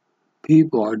Haredi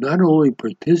people are not only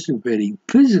participating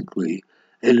physically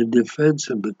in the defense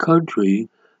of the country,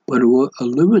 but it will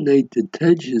eliminate the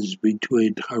tensions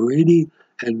between Haredi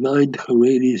and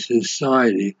non-Haredi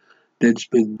society that's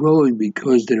been growing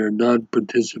because of their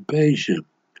non-participation.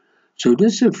 So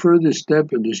this is a further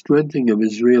step in the strengthening of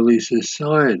Israeli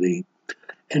society.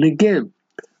 And again,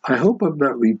 I hope I'm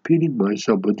not repeating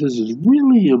myself, but this is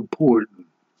really important.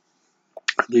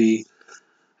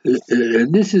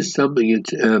 And this is something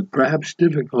it's perhaps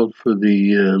difficult for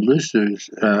the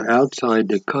listeners outside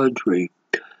the country.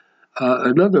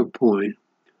 Another point,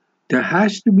 there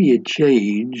has to be a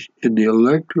change in the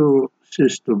electoral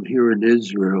system here in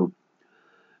Israel.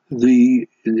 In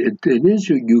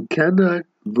Israel, you cannot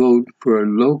vote for a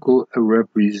local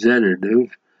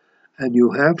representative, and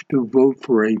you have to vote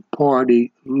for a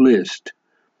party list.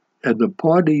 And the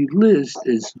party list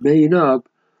is made up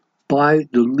by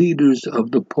the leaders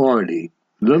of the party.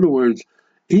 In other words,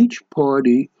 each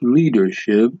party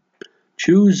leadership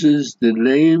chooses the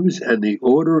names and the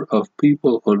order of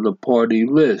people on the party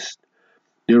list.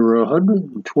 There are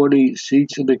 120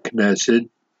 seats in the Knesset,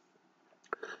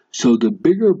 so the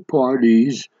bigger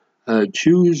parties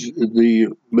choose the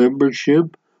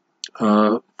membership.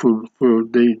 They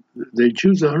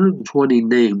choose 120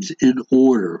 names in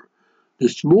order. The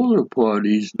smaller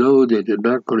parties know that they're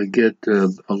not going to get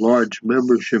a large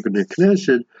membership in the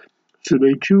Knesset, so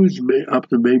they choose up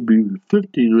to maybe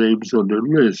 50 names on their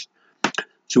list.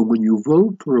 So when you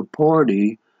vote for a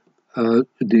party,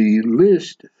 the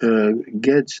list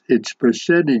gets its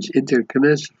percentage into the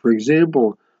Knesset. For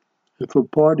example, if a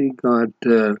party got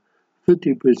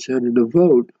 50% of the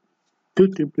vote,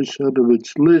 50% of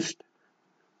its list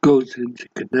goes into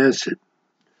Knesset.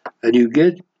 And you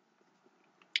get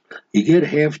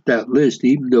half that list,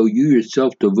 even though you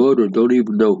yourself, the voter,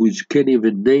 can't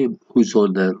even name who's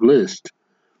on that list.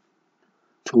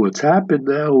 So what's happened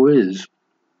now is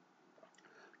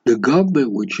the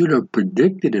government, which should have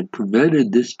predicted and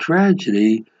prevented this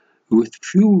tragedy, with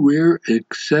few rare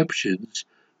exceptions,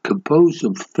 composed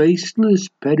of faceless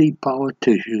petty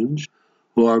politicians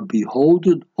who are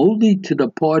beholden only to the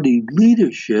party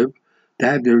leadership to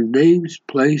have their names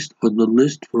placed on the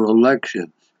list for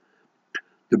elections.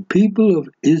 The people of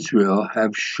Israel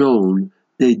have shown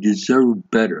they deserve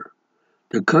better.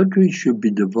 The country should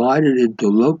be divided into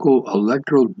local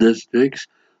electoral districts.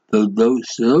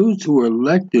 Those who are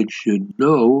elected should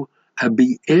know and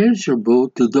be answerable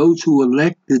to those who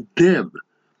elected them.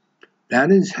 That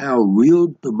is how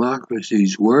real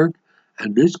democracies work,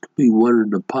 and this could be one of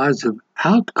the positive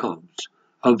outcomes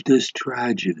of this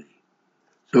tragedy.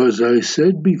 So as I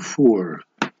said before,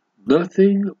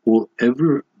 nothing will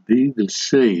ever be the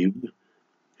same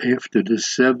after the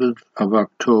 7th of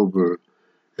October.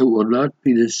 It will not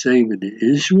be the same in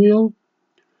Israel.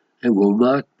 It will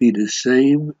not be the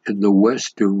same in the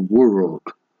Western world.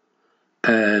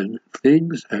 And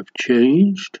things have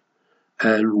changed,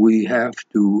 and we have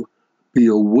to be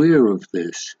aware of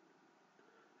this.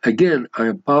 Again, I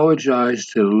apologize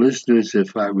to the listeners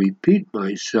if I repeat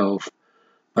myself,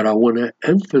 but I want to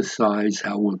emphasize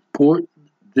how important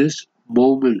this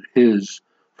moment is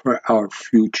for our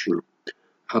future.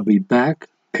 I'll be back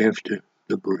after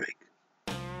the break.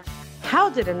 How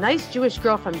did a nice Jewish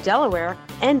girl from Delaware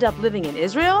end up living in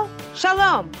Israel?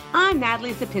 Shalom, I'm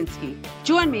Natalie Sapinski.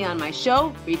 Join me on my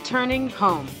show, Returning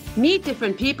Home. Meet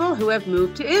different people who have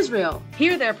moved to Israel.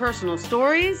 Hear their personal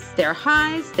stories, their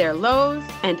highs, their lows,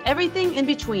 and everything in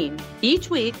between. Each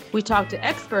week, we talk to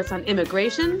experts on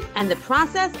immigration and the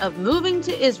process of moving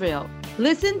to Israel.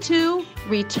 Listen to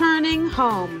Returning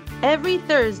Home every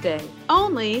Thursday,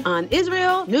 only on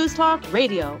Israel News Talk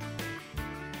Radio.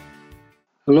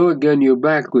 Hello again, you're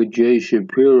back with Jay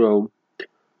Shapiro.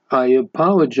 I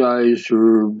apologize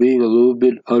for being a little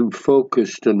bit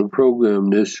unfocused in the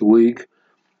program this week,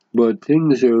 but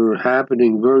things are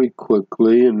happening very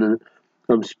quickly, and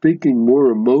I'm speaking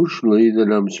more emotionally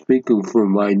than I'm speaking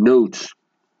from my notes.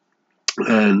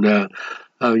 And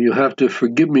you have to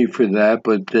forgive me for that,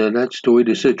 but that's the way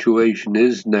the situation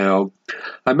is now.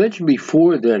 I mentioned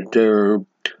before that there are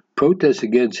protests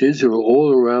against Israel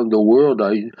all around the world.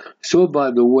 I saw,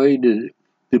 by the way,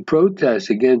 the protests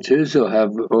against Israel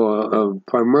have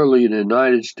primarily in the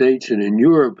United States and in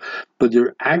Europe, but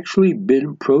there actually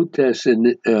been protests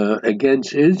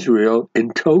against Israel in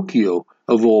Tokyo,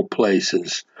 of all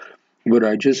places. But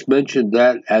I just mentioned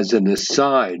that as an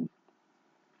aside.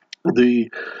 When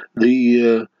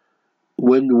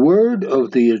word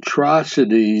of the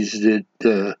atrocities that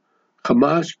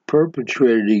Hamas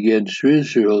perpetrated against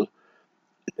Israel,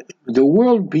 the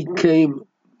world became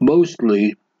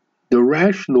mostly, the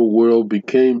rational world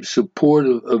became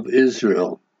supportive of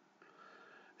Israel.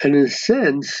 And in a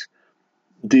sense,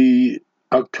 the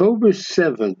October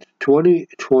 7th,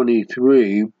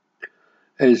 2023,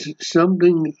 is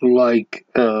something like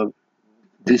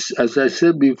this, as I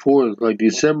said before, like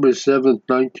December 7th,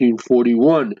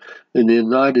 1941 in the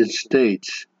United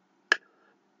States.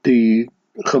 The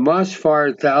Hamas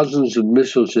fired thousands of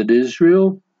missiles at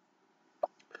Israel.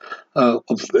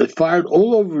 Fired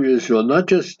all over Israel, not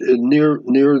just near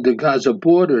the Gaza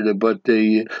border, but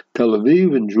the Tel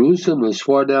Aviv and Jerusalem, as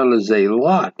far down as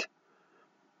Eilat.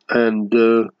 And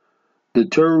the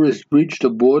terrorists breached the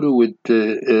border with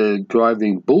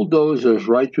driving bulldozers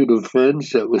right through the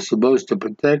fence that was supposed to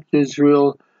protect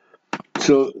Israel.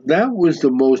 So that was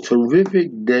the most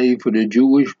horrific day for the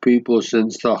Jewish people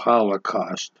since the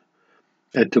Holocaust.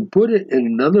 And to put it in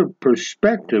another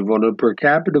perspective, on a per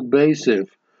capita basis,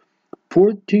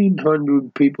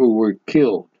 1,400 people were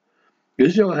killed.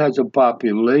 Israel has a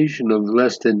population of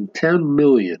less than 10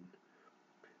 million.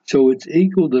 So it's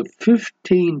equal to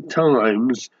 15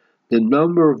 times the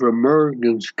number of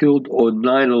Americans killed on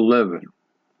 9/11.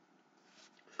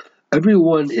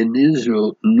 Everyone in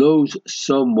Israel knows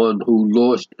someone who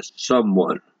lost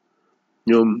someone.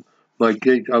 You know,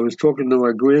 I was talking to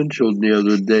my grandchildren the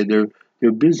other day.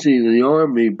 They're busy in the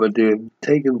army, but they're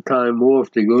taking time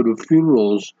off to go to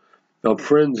funerals of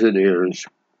friends of theirs.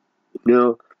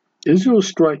 Now, Israel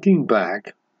Striking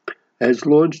Back has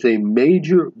launched a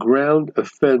major ground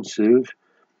offensive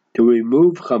to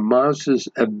remove Hamas's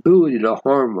ability to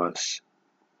harm us.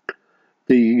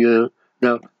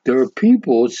 Now, there are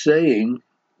people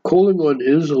calling on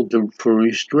Israel for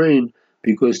restraint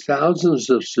because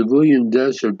thousands of civilian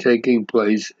deaths are taking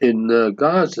place in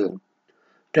Gaza.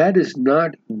 That is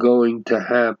not going to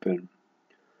happen.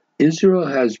 Israel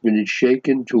has been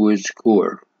shaken to its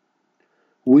core.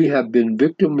 We have been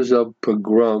victims of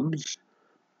pogroms,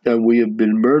 and we have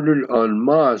been murdered en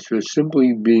masse for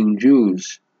simply being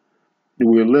Jews.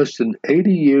 We're less than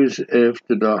 80 years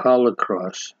after the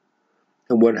Holocaust,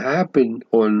 and what happened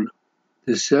on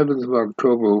the 7th of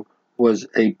October was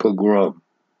a pogrom.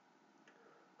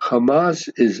 Hamas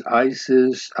is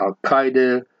ISIS,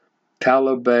 Al-Qaeda,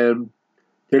 Taliban.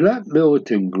 They're not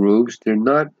militant groups, they're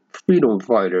not freedom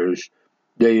fighters,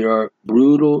 they are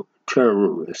brutal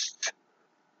terrorists.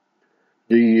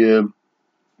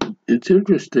 It's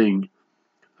interesting,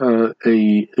 a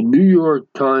New York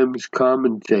Times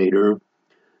commentator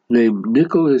named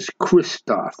Nicholas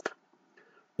Kristof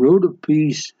wrote a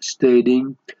piece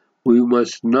stating, We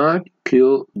must not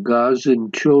kill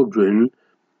Gazan children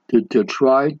to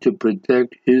try to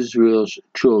protect Israel's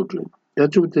children.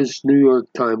 That's what this New York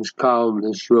Times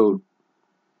columnist wrote.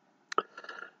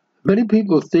 Many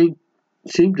people seem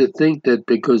to think that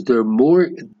because there are more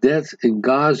deaths in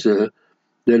Gaza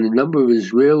than the number of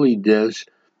Israeli deaths,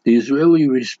 the Israeli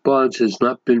response has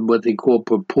not been what they call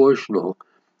proportional.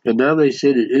 And now they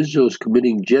say that Israel is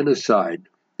committing genocide.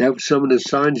 That was some of the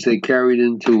signs they carried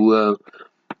into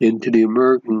the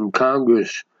American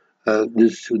Congress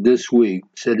this week.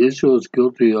 Said Israel is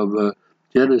guilty of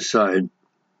genocide.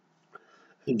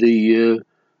 The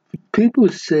people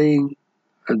saying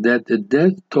that the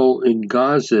death toll in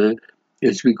Gaza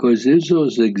is because Israel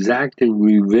is exacting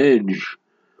revenge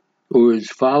or is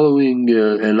following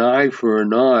an eye for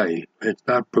an eye. It's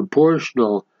not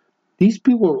proportional. These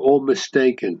people are all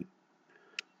mistaken.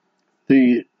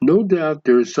 No doubt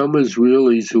there are some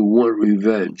Israelis who want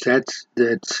revenge. That's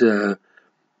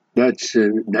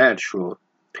natural.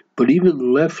 But even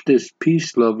leftist,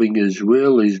 peace-loving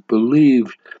Israelis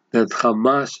believe that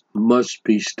Hamas must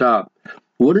be stopped.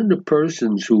 One of the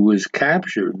persons who was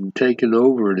captured and taken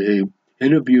over, they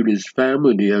interviewed his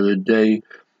family the other day,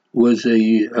 was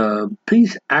a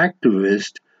peace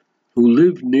activist who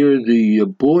lived near the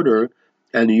border,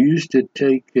 and he used to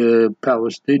take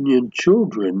Palestinian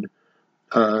children,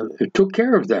 took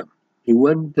care of them. He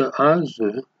went to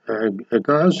Gaza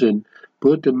and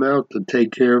brought them out to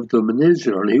take care of them in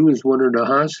Israel. He was one of the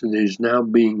hostages now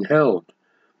being held.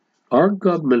 Our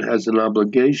government has an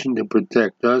obligation to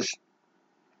protect us,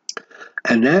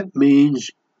 and that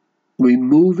means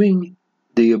removing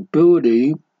the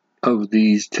ability of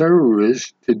these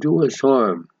terrorists to do us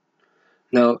harm.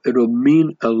 Now, it'll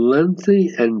mean a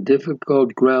lengthy and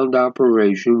difficult ground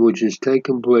operation, which has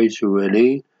taken place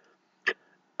already,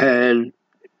 and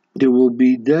there will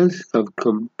be deaths of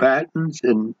combatants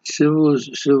and civilians,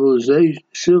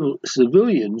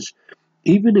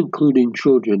 even including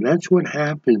children. That's what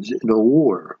happens in a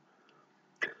war.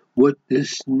 What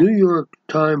this New York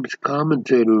Times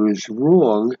commentator is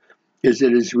wrong is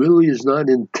that Israel is not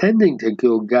intending to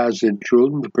kill Gaza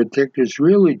children to protect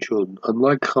Israeli children,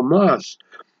 unlike Hamas,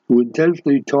 who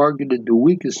intentionally targeted the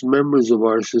weakest members of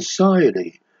our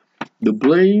society. The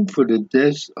blame for the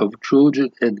deaths of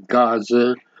children in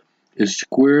Gaza is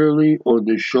squarely on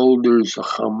the shoulders of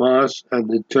Hamas and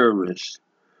the terrorists.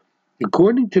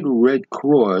 According to the Red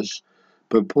Cross,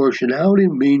 proportionality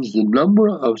means the number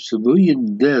of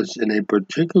civilian deaths in a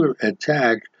particular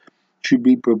attack should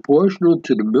be proportional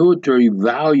to the military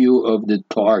value of the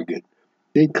target.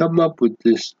 They come up with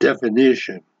this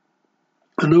definition.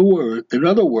 In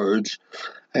other words,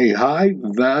 a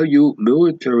high-value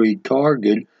military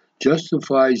target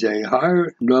justifies a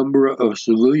higher number of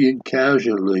civilian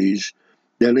casualties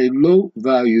than a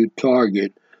low-value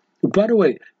target. By the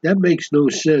way, that makes no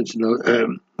sense.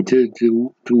 To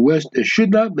West, it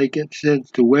should not make sense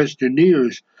to Western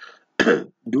ears.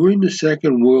 During the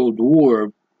Second World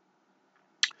War,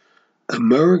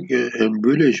 American and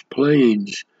British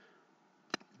planes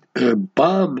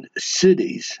bombed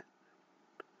cities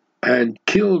and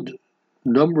killed a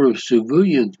number of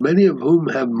civilians, many of whom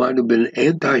might have been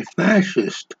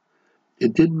anti-fascist.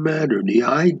 It didn't matter. The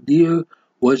idea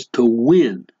was to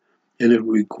win, and it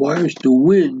requires to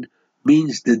win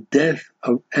means the death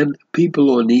of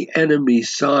people on the enemy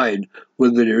side,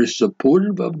 whether they're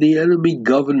supportive of the enemy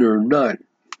government or not.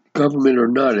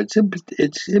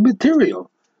 It's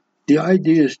immaterial. The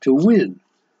idea is to win.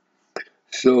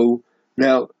 So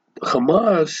now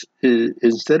Hamas,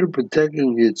 instead of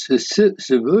protecting its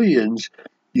civilians,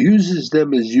 uses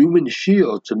them as human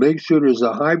shields to make sure there's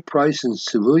a high price in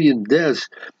civilian deaths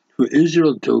for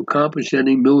Israel to accomplish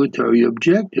any military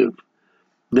objective.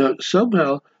 Now,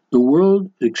 somehow, the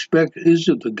world expects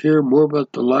Israel to care more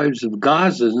about the lives of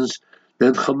Gazans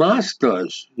than Hamas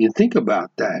does. You think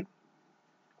about that.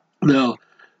 Now,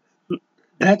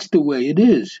 that's the way it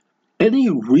is. Any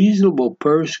reasonable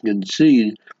person can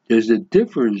see there's a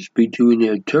difference between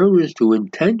a terrorist who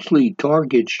intentionally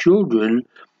targets children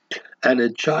and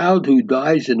a child who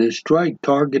dies in a strike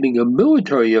targeting a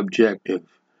military objective,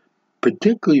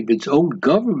 particularly if its own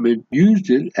government used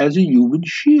it as a human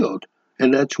shield.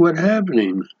 And that's what's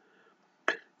happening.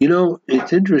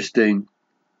 It's interesting.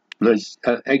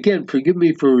 Again, forgive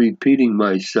me for repeating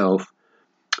myself.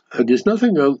 There's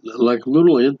nothing like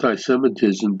little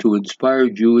anti-Semitism to inspire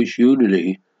Jewish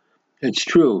unity. It's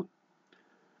true.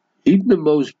 Even the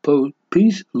most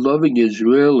peace-loving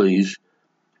Israelis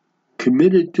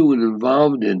committed to and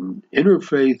involved in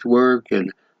interfaith work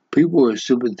and people who are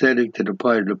sympathetic to the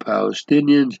plight of the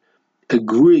Palestinians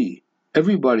agree,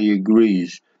 everybody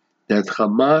agrees, that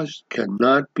Hamas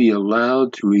cannot be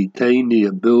allowed to retain the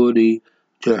ability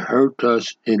to hurt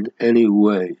us in any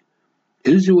way.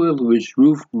 Israel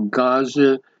withdrew from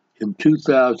Gaza in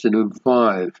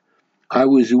 2005. I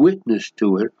was witness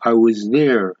to it. I was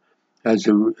there as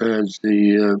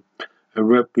a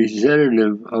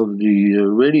representative of the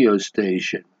radio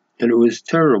station, and it was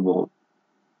terrible.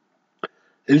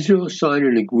 Israel signed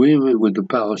an agreement with the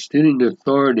Palestinian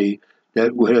Authority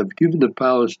that would have given the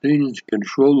Palestinians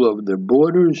control over their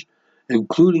borders,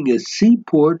 including a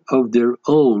seaport of their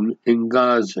own in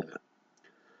Gaza.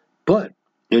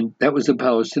 And that was the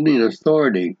Palestinian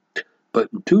Authority. But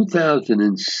in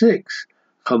 2006,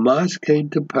 Hamas came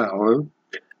to power,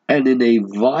 and in a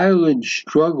violent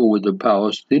struggle with the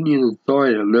Palestinian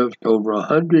Authority that left over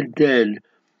 100 dead,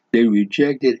 they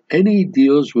rejected any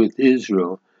deals with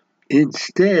Israel.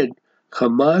 Instead,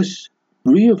 Hamas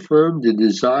reaffirmed the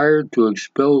desire to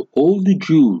expel all the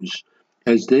Jews,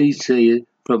 as they say it,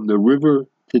 from the river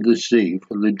to the sea,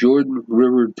 from the Jordan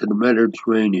River to the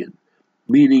Mediterranean,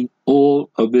 meaning all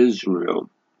of Israel.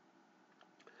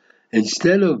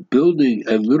 Instead of building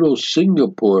a little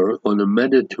Singapore on the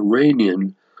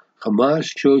Mediterranean,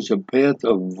 Hamas chose a path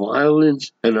of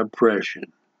violence and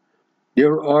oppression.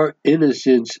 There are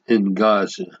innocents in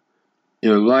Gaza.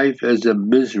 Their life is a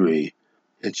misery.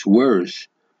 It's worse.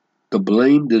 The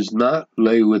blame does not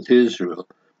lay with Israel.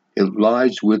 It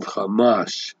lies with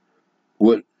Hamas.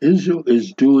 What Israel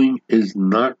is doing is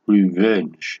not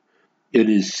revenge. It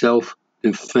is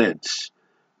self-defense.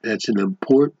 That's an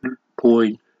important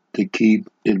point to keep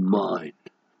in mind.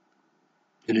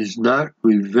 It is not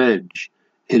revenge.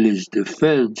 It is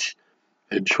defense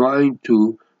and trying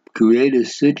to create a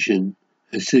situation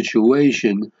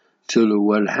so that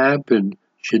what happened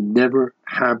should never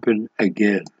happen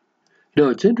again.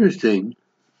 It's interesting.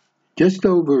 Just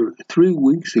over 3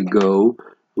 weeks ago,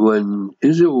 when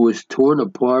Israel was torn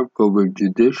apart over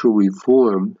judicial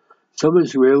reform, some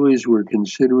Israelis were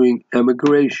considering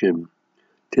emigration.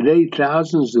 Today,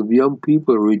 thousands of young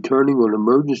people are returning on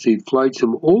emergency flights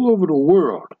from all over the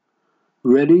world,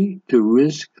 ready to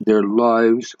risk their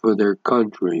lives for their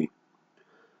country.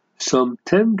 Some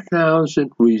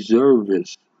 10,000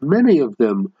 reservists, many of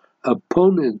them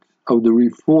opponents of the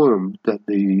reform that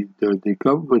the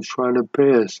government's trying to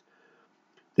pass,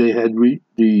 they had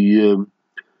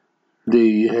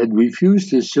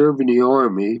refused to serve in the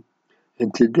army,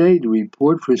 and today the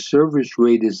report for service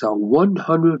rate is at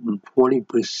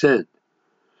 120%,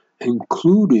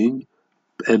 including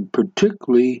and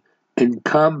particularly in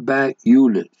combat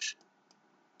units.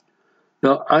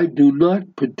 Now, I do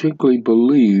not particularly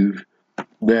believe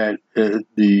that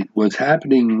what's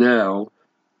happening now,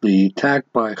 the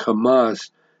attack by Hamas,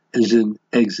 is an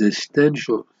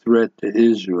existential threat to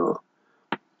Israel.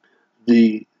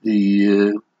 The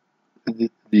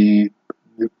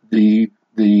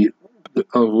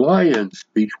alliance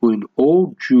between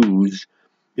all Jews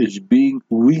is being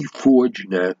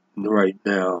reforged right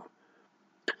now.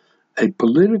 A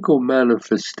political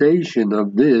manifestation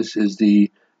of this is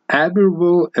the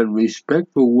admirable and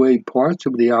respectful way parts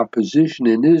of the opposition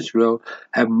in Israel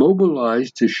have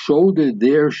mobilized to shoulder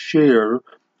their share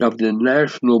of the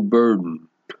national burden.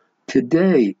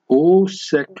 Today, all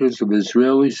sectors of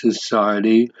Israeli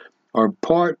society are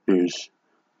partners,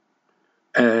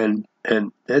 and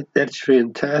that's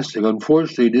fantastic.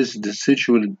 Unfortunately, this is the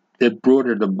situation that brought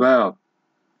it about.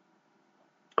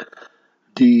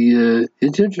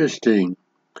 It's interesting.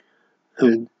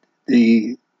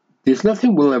 There's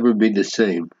nothing will ever be the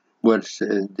same.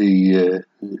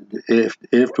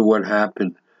 After what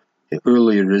happened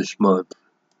earlier this month,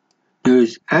 there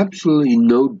is absolutely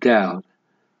no doubt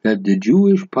that the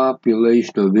Jewish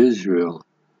population of Israel,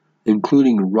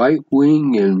 including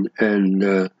right-wing and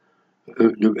the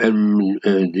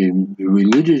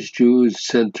religious Jews,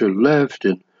 center-left,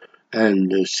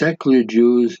 and secular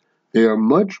Jews, they are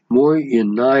much more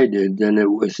united than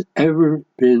it was ever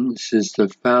been since the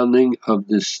founding of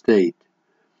the state.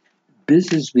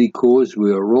 This is because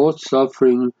we are all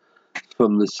suffering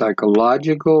from the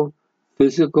psychological,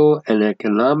 physical, and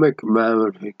economic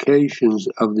ramifications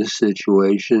of the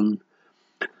situation.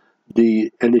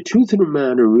 And the truth of the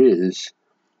matter is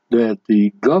that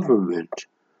the government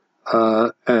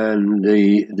and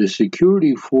the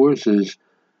security forces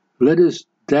let us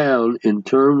down in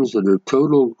terms of the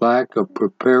total lack of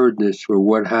preparedness for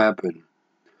what happened.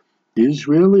 The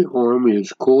Israeli army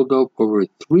has called up over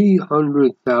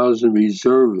 300,000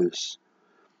 reservists,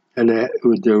 and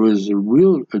there was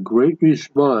a great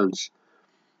response.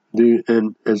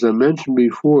 And as I mentioned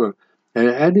before, and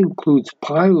that includes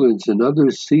pilots and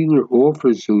other senior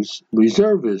officers,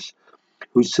 reservists,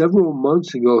 who several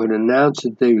months ago had announced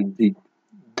that they would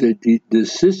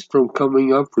desist from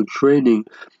coming up for training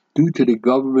due to the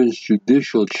government's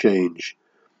judicial change.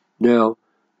 Now,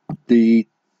 the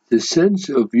sense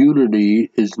of unity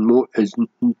is now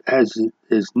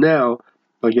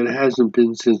like it hasn't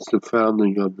been since the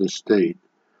founding of the state.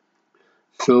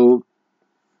 So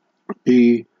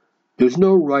there's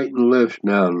no right and left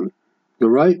now. The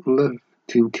right and left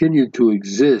continue to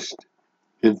exist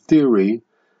in theory,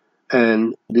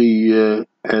 and the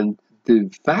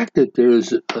fact that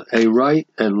there's a right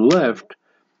and left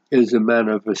is a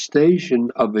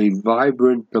manifestation of a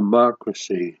vibrant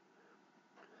democracy.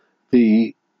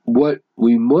 What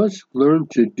we must learn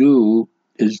to do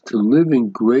is to live in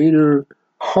greater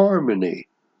harmony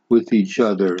with each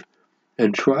other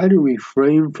and try to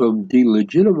refrain from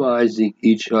delegitimizing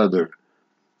each other.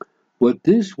 What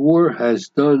this war has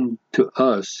done to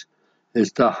us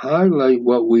is to highlight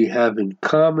what we have in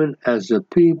common as a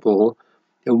people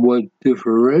and what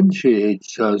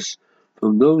differentiates us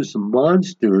from those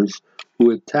monsters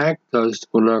who attacked us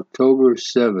on October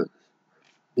 7th.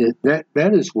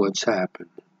 That is what's happened.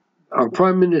 Our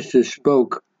Prime Minister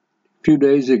spoke a few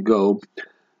days ago,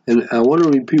 and I want to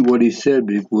repeat what he said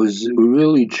because it was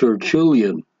really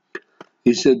Churchillian.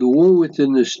 He said, "The war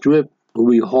within the Strip will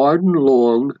be hard and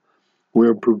long.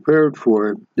 We're prepared for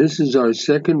it. This is our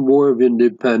second war of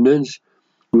independence.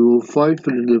 We will fight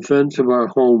for the defense of our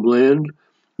homeland.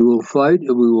 We will fight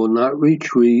and we will not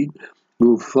retreat. We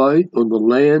will fight on the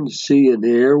land, sea, and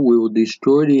air. We will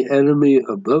destroy the enemy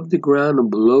above the ground and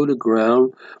below the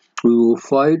ground. We will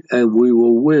fight and we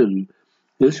will win.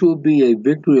 This will be a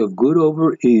victory of good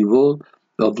over evil,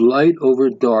 of light over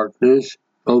darkness,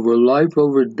 over life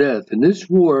over death. In this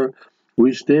war,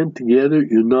 we stand together,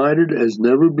 united as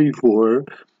never before,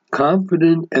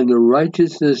 confident in the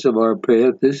righteousness of our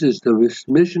path. This is the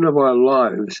mission of our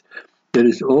lives. It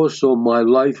is also my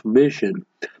life mission."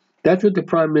 That's what the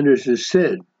Prime Minister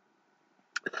said.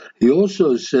 He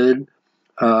also said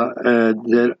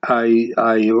that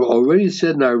I already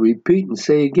said, and I repeat and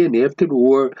say again, after the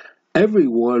war,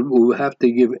 everyone will have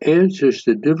to give answers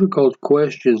to difficult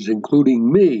questions,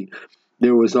 including me.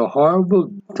 There was a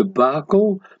horrible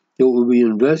debacle. It will be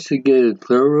investigated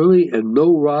thoroughly, and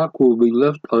no rock will be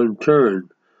left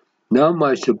unturned. Now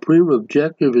my supreme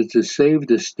objective is to save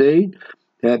the state,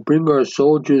 and bring our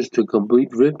soldiers to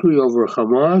complete victory over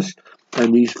Hamas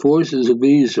and these forces of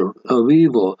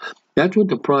evil. That's what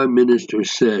the Prime Minister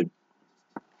said.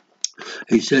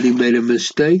 He said he made a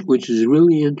mistake, which is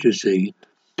really interesting.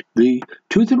 The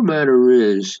truth of the matter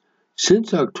is,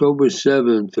 since October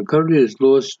 7th, the country has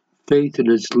lost faith in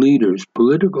its leaders,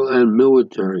 political and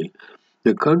military.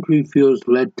 The country feels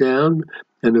let down,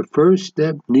 and the first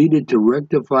step needed to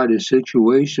rectify the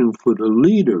situation for the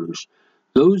leaders,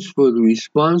 those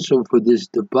responsible for this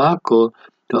debacle,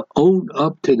 to own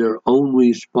up to their own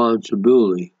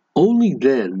responsibility. Only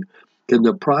then can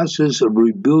the process of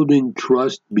rebuilding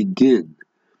trust begin.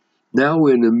 Now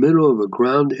we're in the middle of a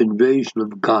ground invasion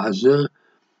of Gaza.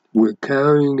 We're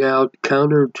carrying out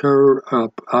counter-terror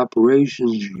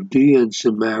operations in Judea and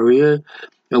Samaria,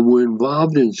 and we're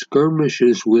involved in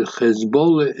skirmishes with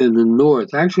Hezbollah in the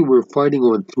north. Actually, we're fighting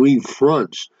on 3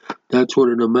 fronts. That's what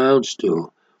it amounts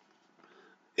to.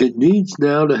 It needs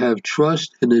now to have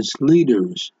trust in its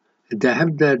leaders, and to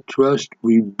have that trust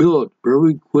rebuilt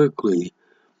very quickly.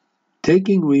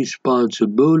 Taking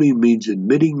responsibility means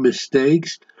admitting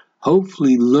mistakes,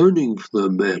 hopefully learning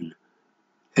from them.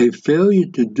 A failure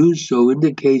to do so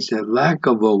indicates a lack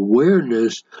of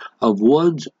awareness of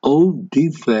one's own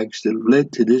defects that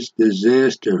led to this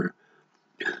disaster.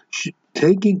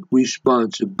 Taking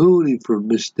responsibility for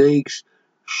mistakes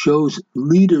shows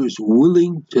leaders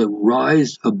willing to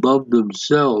rise above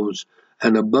themselves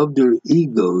and above their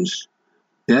egos.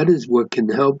 That is what can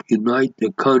help unite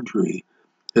the country.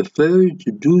 A failure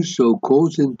to do so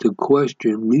calls into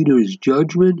question leaders'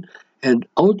 judgment and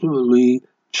ultimately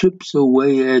chips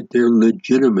away at their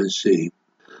legitimacy.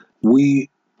 We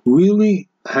really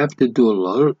have to do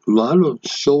a lot of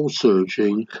soul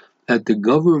searching at the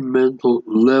governmental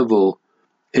level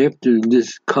after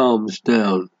this calms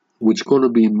down, which is going to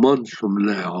be months from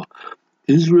now.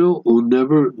 Israel will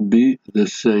never be the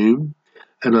same,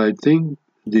 and I think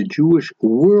the Jewish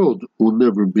world will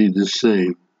never be the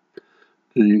same.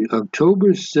 The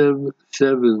October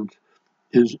 7th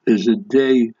is a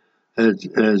day,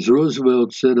 as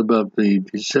Roosevelt said about the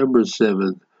December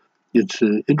 7th. It's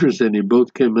interesting, they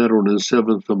both came out on the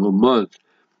 7th of a month.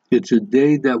 It's a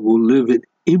day that will live in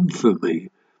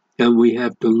infamy, and we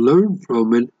have to learn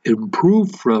from it,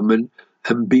 improve from it,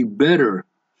 and be better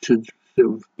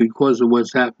because of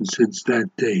what's happened since that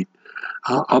date.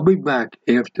 I'll be back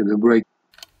after the break.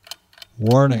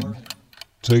 Warning.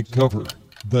 Take cover.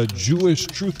 The Jewish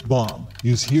Truth Bomb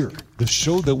is here. The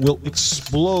show that will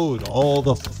explode all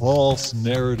the false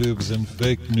narratives and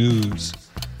fake news.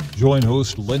 Join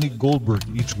host Lenny Goldberg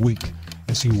each week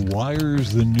as he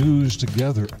wires the news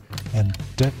together and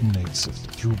detonates it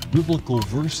through biblical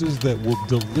verses that will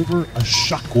deliver a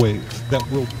shockwave that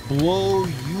will blow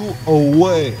you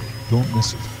away. Don't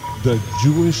miss it. The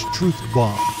Jewish Truth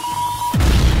Bomb.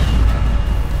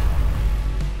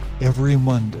 Every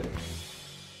Monday.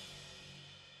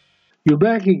 You're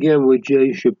back again with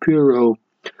Jay Shapiro.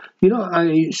 You know,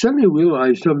 I suddenly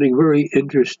realized something very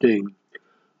interesting.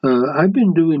 I've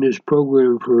been doing this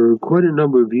program for quite a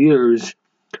number of years,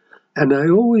 and I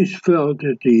always felt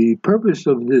that the purpose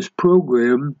of this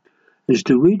program is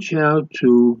to reach out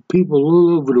to people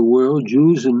all over the world,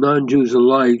 Jews and non-Jews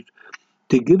alike,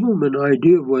 to give them an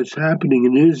idea of what's happening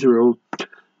in Israel,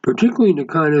 particularly the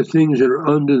kind of things that are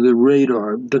under the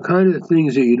radar, the kind of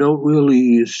things that you don't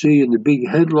really see in the big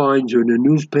headlines or in the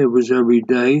newspapers every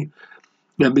day.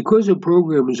 And because the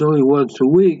program is only once a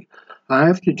week, I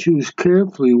have to choose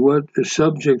carefully what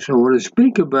subjects I want to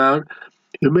speak about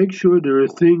to make sure there are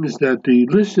things that the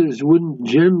listeners wouldn't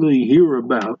generally hear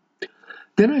about.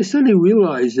 Then I suddenly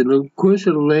realized in the course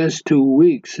of the last 2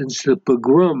 weeks, since the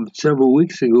pogrom several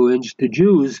weeks ago against the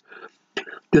Jews,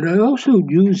 that I also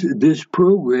use this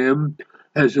program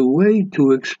as a way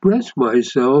to express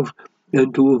myself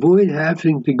and to avoid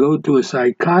having to go to a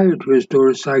psychiatrist or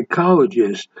a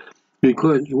psychologist.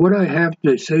 Because what I have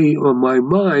to say on my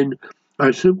mind,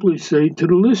 I simply say to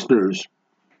the listeners.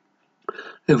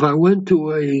 If I went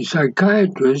to a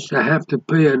psychiatrist, I have to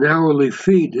pay an hourly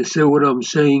fee to say what I'm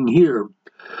saying here.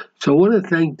 So I want to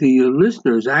thank the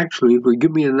listeners, actually, for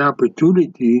giving me an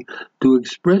opportunity to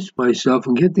express myself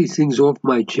and get these things off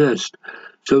my chest.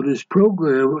 So this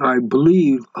program, I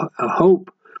believe, I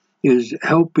hope, is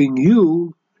helping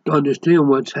you to understand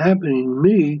what's happening to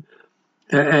me,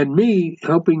 and me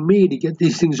helping me to get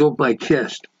these things off my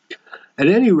chest. At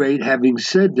any rate, having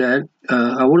said that,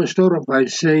 I want to start off by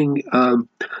saying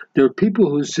there are people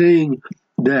who are saying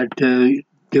that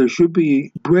there should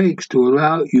be breaks to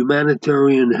allow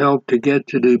humanitarian help to get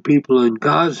to the people in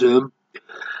Gaza.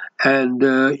 And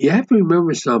you have to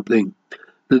remember something,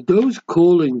 that those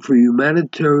calling for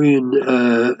humanitarian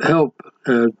help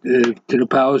to the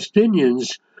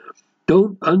Palestinians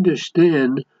don't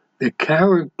understand the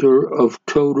character of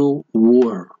total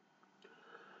war.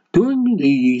 During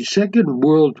the Second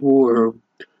World War,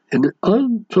 an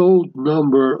untold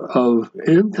number of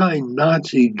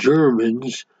anti-Nazi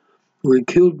Germans were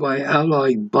killed by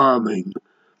Allied bombing.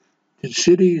 The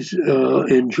cities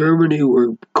in Germany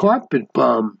were carpet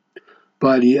bombed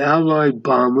by the Allied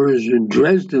bombers, and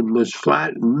Dresden was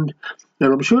flattened.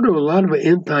 And I'm sure there were a lot of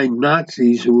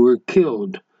anti-Nazis who were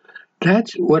killed.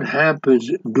 That's what happens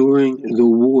during the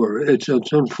war. It's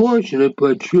unfortunate,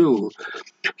 but true.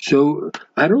 So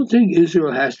I don't think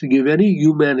Israel has to give any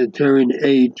humanitarian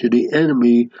aid to the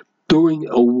enemy during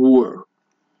a war.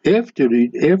 After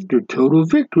total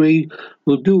victory,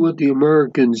 we'll do what the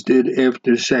Americans did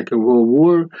after the Second World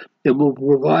War, and we'll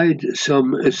provide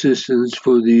some assistance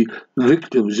for the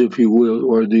victims, if you will,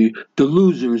 or the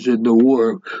losers in the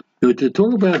war. But to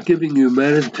talk about giving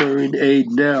humanitarian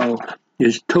aid now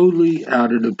is totally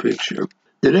out of the picture.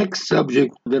 The next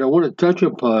subject that I want to touch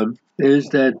upon is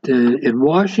that in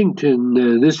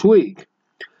Washington this week,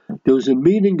 there was a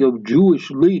meeting of Jewish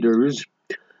leaders,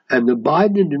 and the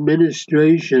Biden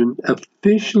administration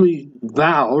officially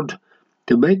vowed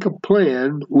to make a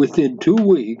plan within 2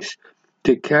 weeks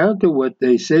to counter what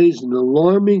they say is an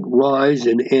alarming rise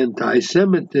in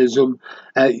anti-Semitism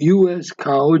at U.S.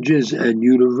 colleges and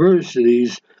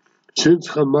universities since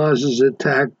Hamas's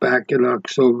attack back in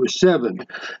October 7th.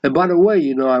 And by the way,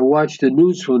 you know, I watched the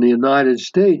news from the United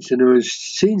States, and there are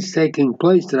scenes taking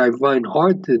place that I find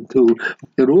hard to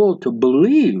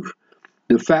believe.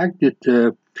 The fact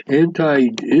that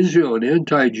anti-Israel and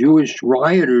anti-Jewish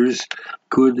rioters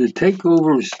could take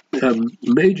over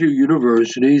major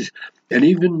universities, and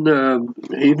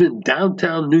even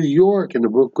downtown New York and the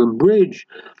Brooklyn Bridge,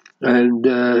 and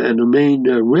the main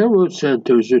railroad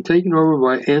centers are taken over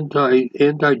by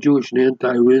anti-Jewish and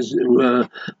anti-Israel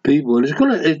people, and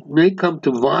it may come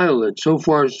to violence. So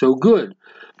far, so good,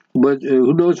 but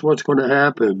who knows what's going to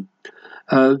happen?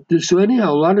 So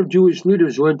anyhow, a lot of Jewish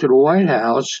leaders went to the White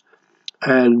House,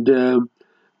 and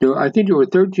I think there were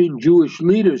 13 Jewish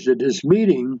leaders at this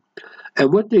meeting,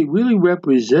 and what they really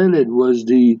represented was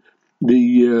the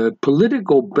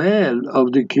political ban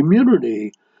of the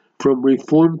community, from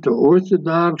Reform to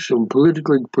Orthodox, from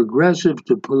politically progressive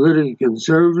to politically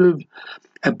conservative,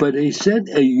 but they sent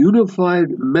a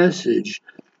unified message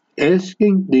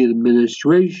asking the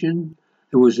administration.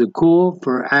 It was a call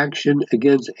for action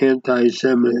against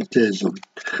anti-Semitism.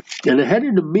 And ahead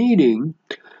of the meeting,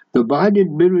 the Biden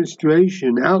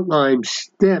administration outlined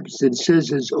steps it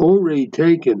says it's already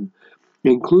taken,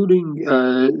 including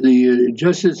the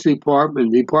Justice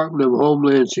Department, Department of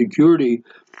Homeland Security.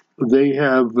 They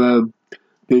have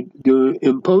they're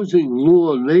imposing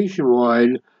law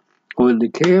nationwide on the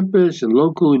campus and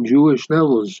local and Jewish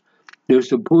levels. They're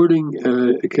supporting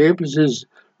campuses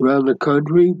around the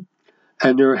country,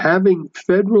 and they're having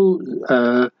federal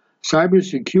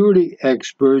cybersecurity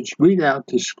experts reach out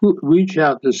to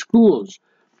schools.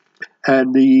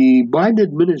 And the Biden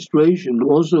administration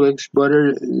also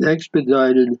expedited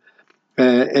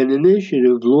an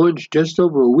initiative launched just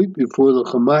over a week before the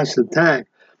Hamas attack.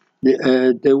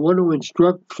 They want to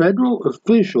instruct federal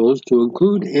officials to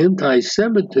include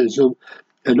anti-Semitism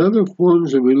and other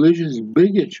forms of religious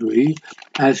bigotry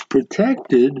as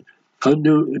protected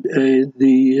under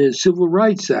the Civil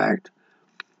Rights Act.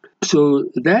 So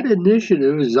that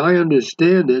initiative, as I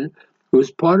understand it,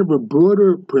 was part of a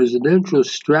broader presidential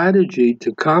strategy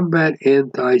to combat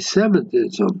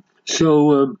anti-Semitism.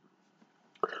 So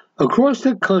across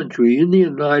the country, in the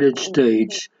United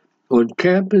States, on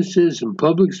campuses and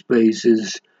public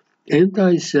spaces,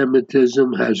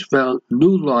 anti-Semitism has found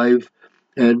new life,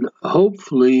 and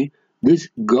hopefully this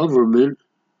government,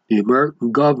 the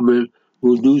American government,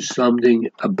 will do something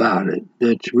about it.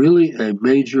 That's really a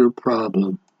major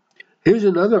problem. Here's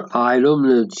another item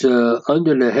that's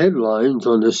under the headlines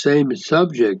on the same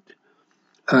subject.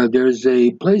 There's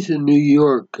a place in New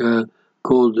York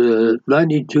called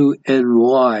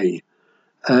 92NY.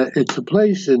 It's a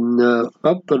place in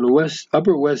up on the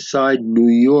Upper West Side, New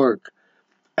York,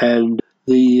 and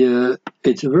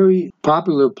it's a very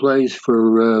popular place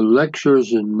for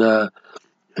lectures and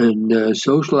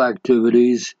social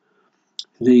activities.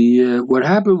 What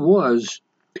happened was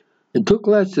it took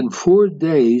less than 4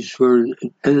 days for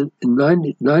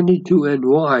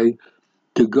 92NY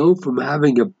to go from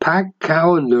having a packed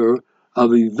calendar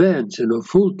of events and a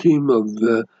full team of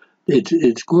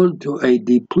it's gone to a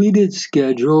depleted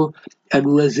schedule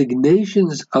and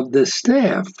resignations of the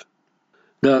staff.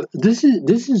 Now, this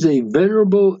is a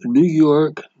venerable New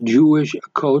York Jewish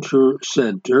culture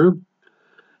center,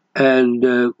 and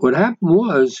what happened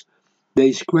was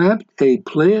they scrapped a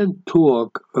planned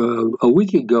talk a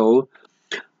week ago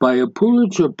by a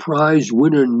Pulitzer Prize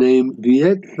winner named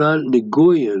Vietnam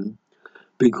Nguyen,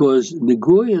 because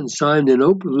Nguyen signed an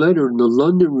open letter in the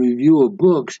London Review of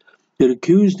Books that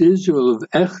accused Israel of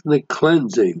ethnic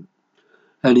cleansing.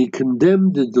 And he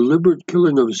condemned the deliberate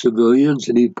killing of civilians,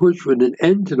 and he pushed for an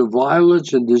end to the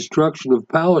violence and destruction of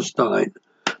Palestine.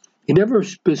 He never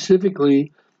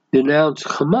specifically denounced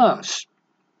Hamas.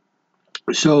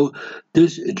 So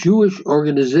this Jewish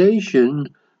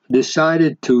organization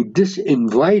decided to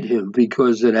disinvite him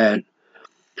because of that.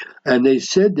 And they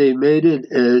said they made it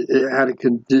out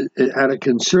of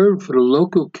concern for the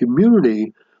local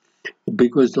community,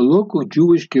 because the local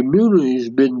Jewish community has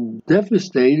been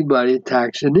devastated by the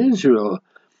attacks in Israel.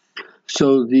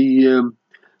 So they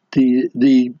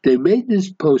made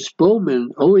this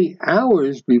postponement only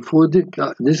hours before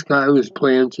this guy was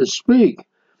planned to speak.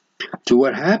 So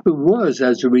what happened was,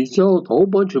 as a result, a whole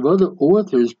bunch of other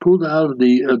authors pulled out of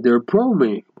their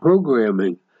programming,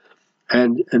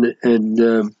 and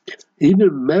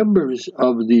even members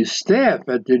of the staff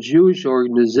at the Jewish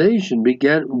organization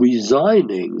began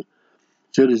resigning.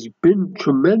 So there's been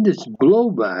tremendous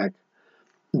blowback.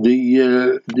 This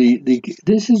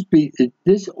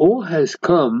all has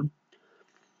come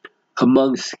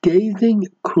among scathing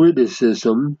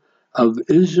criticism of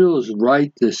Israel's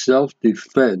right to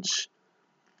self-defense,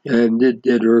 and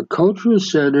that our cultural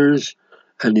centers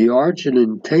and the arts and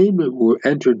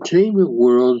entertainment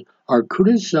world are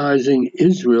criticizing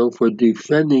Israel for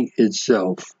defending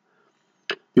itself.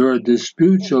 There are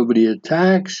disputes over the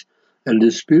attacks and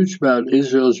disputes about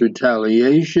Israel's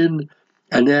retaliation,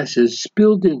 and that has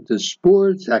spilled into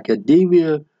sports,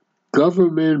 academia,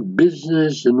 government,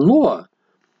 business, and law.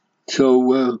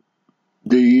 So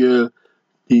the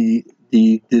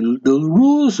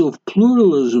rules of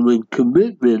pluralism and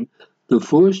commitment to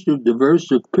foster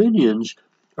diverse opinions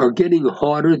are getting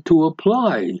harder to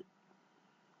apply.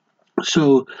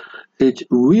 So it's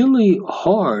really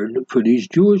hard for these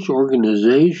Jewish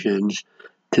organizations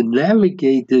to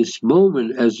navigate this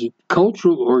moment as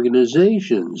cultural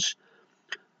organizations.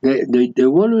 They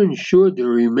want to ensure they're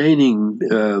remaining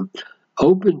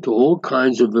open to all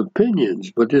kinds of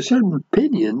opinions, but there's certain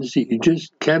opinions that you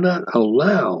just cannot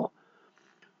allow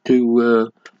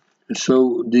to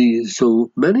So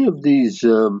many of these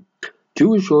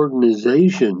Jewish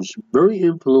organizations, very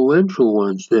influential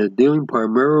ones, that are dealing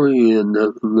primarily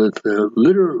with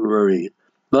literary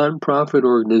nonprofit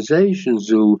organizations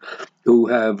who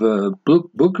have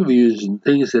book reviews and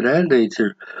things of that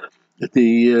nature.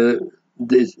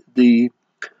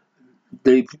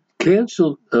 They've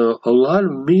canceled a lot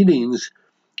of meetings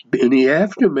in the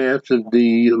aftermath of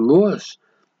the loss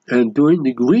and during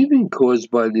the grieving caused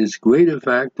by this great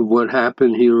effect of what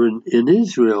happened here in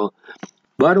Israel.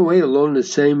 By the way, along the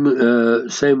same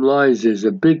lines, there's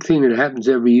a big thing that happens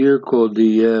every year called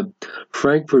the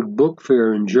Frankfurt Book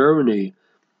Fair in Germany,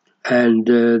 and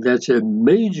that's a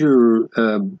major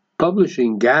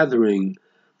publishing gathering,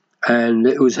 and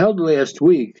it was held last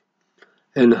week,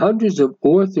 and hundreds of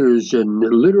authors and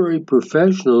literary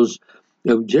professionals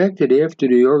objected after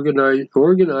the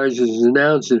organizers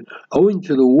announced that, owing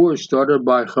to the war started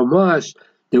by Hamas,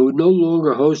 they would no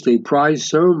longer host a prize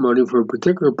ceremony for a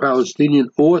particular Palestinian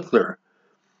author.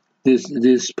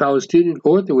 This Palestinian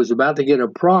author was about to get a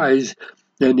prize,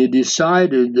 and they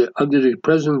decided that under the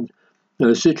present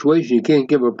situation, you can't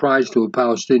give a prize to a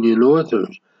Palestinian author.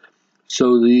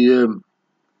 So in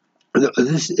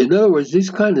other words,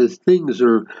 these kind of things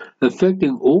are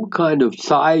affecting all kind of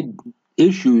side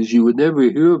issues you would never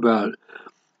hear about.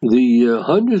 The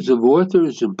hundreds of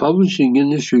authors and publishing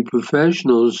industry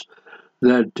professionals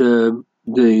that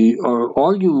they are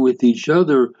arguing with each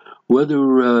other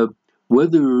whether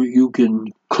you can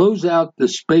close out the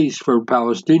space for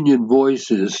Palestinian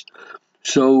voices.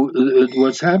 So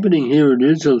what's happening here in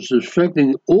Israel is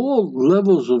affecting all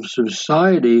levels of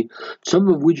society, some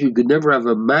of which you could never have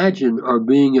imagined are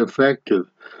being effective.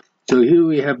 So here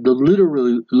we have the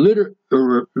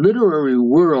literary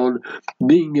world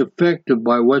being affected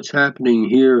by what's happening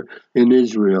here in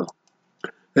Israel.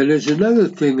 And there's another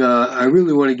thing I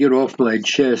really want to get off my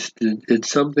chest.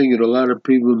 It's something that a lot of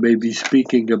people may be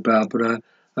speaking about, but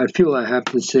I feel I have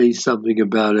to say something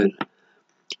about it.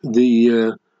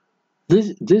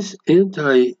 This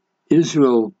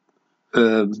anti-Israel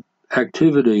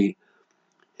activity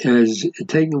has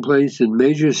taken place in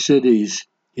major cities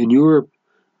in Europe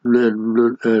and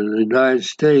the United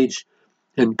States,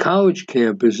 and college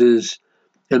campuses,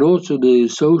 and also the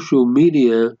social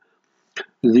media.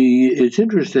 It's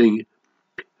interesting.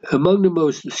 Among the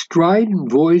most strident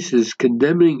voices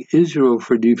condemning Israel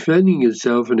for defending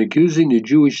itself and accusing the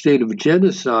Jewish state of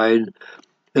genocide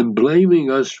and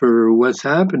blaming us for what's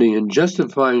happening and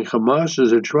justifying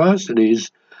Hamas's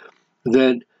atrocities,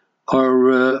 that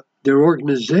are there are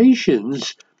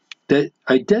organizations that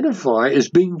identify as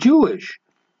being Jewish.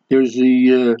 There's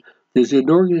an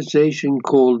organization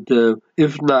called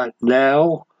If Not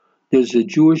Now. There's a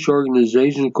Jewish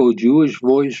organization called Jewish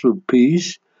Voice for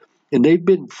Peace, and they've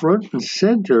been front and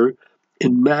center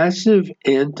in massive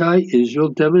anti-Israel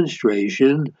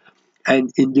demonstration,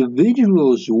 and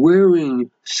individuals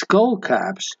wearing skull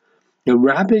caps and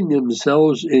wrapping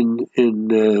themselves in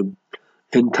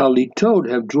talitot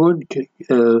have drawn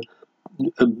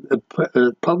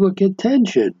public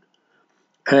attention,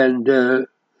 and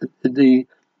the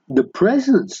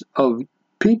presence of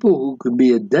people who can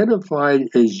be identified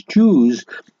as Jews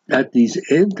at these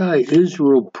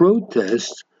anti-Israel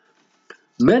protests.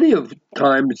 Many of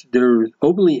times there are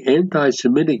openly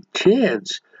anti-Semitic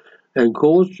chants and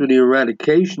calls for the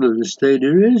eradication of the state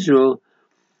of Israel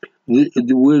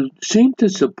would seem to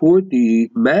support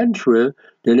the mantra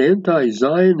that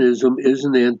anti-Zionism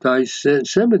isn't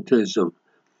anti-Semitism.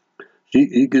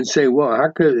 You can say, well, how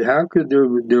could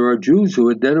there are Jews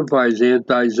who identify as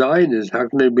anti-Zionists? How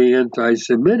can they be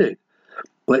anti-Semitic?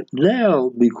 But now,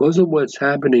 because of what's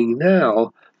happening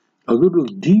now, a little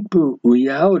deeper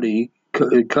reality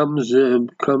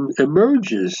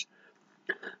emerges.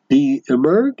 The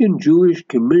American Jewish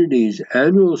Community's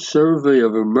annual survey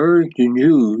of American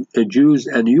Jews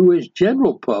and the U.S.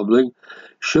 general public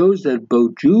shows that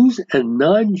both Jews and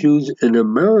non-Jews in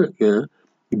America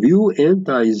view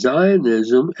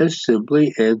anti-Zionism as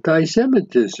simply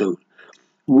anti-Semitism.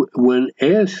 When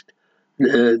asked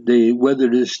whether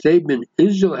the statement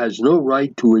 "Israel has no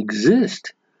right to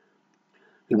exist,"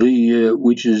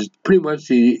 which is pretty much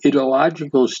the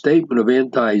ideological statement of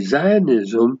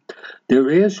anti-Zionism,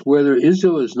 they're asked whether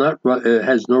Israel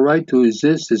has no right to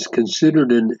exist is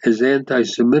considered as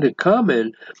anti-Semitic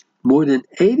comment. More than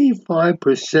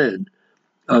 85%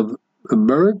 of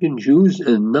American Jews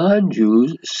and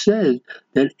non-Jews said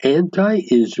that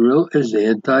anti-Israel is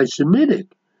anti-Semitic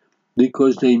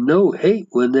because they know hate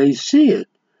when they see it.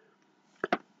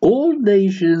 All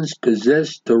nations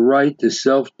possess the right to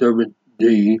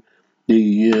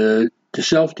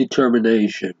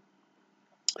self-determination.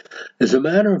 As a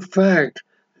matter of fact,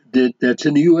 that's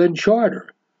in the UN Charter.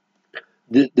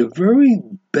 The very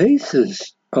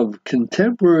basis of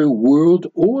contemporary world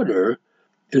order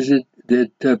is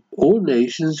that all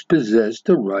nations possess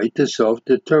the right to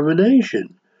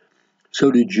self-determination.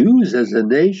 So the Jews as a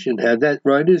nation had that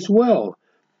right as well.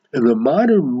 And the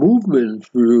modern movement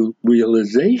for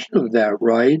realization of that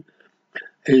right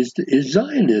is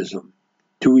Zionism.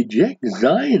 To reject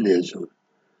Zionism,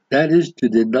 that is to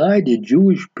deny the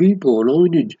Jewish people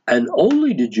and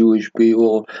only the Jewish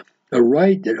people a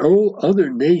right that all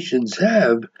other nations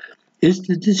have, is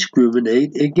to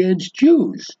discriminate against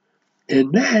Jews.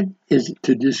 And that is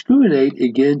to discriminate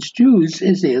against Jews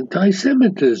is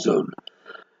anti-Semitism.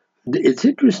 It's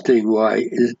interesting why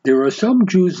there are some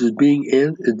Jews as being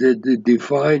that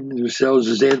define themselves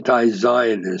as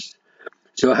anti-Zionists.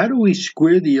 So how do we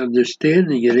square the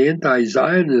understanding that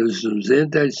anti-Zionism is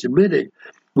anti-Semitic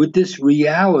with this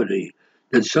reality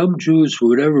that some Jews, for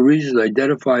whatever reason,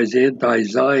 identify as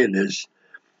anti-Zionists?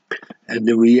 And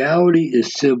the reality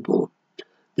is simple.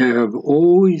 There have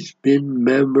always been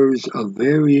members of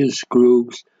various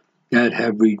groups that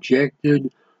have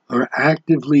rejected or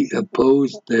actively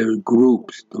opposed their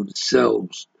groups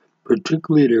themselves,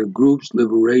 particularly their groups'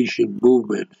 liberation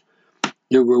movements.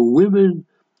 There were women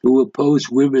who opposed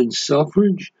women's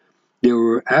suffrage. There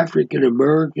were African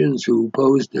Americans who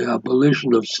opposed the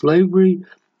abolition of slavery.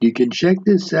 You can check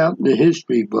this out in the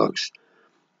history books.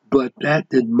 But that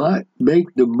did not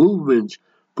make the movements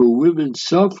for women's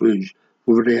suffrage,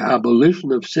 for the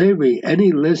abolition of slavery,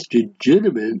 any less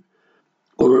legitimate,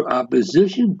 or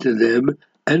opposition to them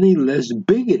any less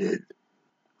bigoted.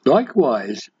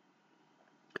 Likewise,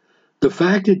 the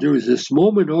fact that there is a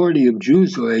small minority of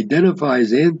Jews who identify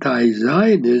as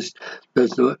anti-Zionist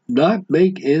does not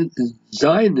make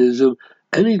Zionism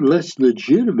any less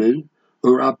legitimate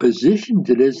or opposition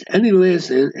to this any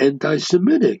less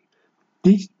anti-Semitic.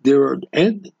 There are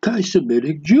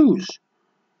anti-Semitic Jews.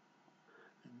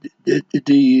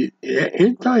 The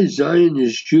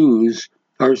anti-Zionist Jews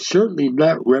are certainly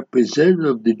not representative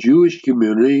of the Jewish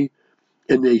community,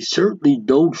 and they certainly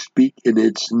don't speak in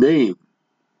its name.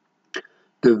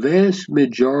 The vast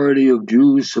majority of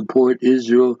Jews support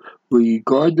Israel,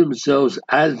 regard themselves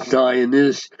as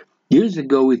Zionists. Years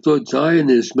ago, we thought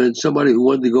Zionist meant somebody who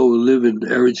wanted to go live in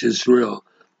Eretz Israel,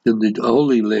 in the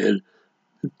Holy Land.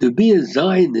 To be a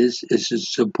Zionist is to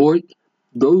support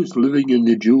those living in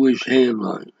the Jewish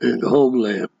homeland.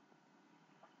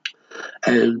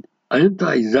 And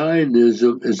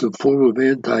anti-Zionism is a form of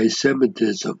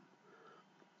anti-Semitism.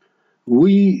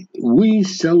 We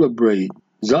celebrate,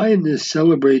 Zionists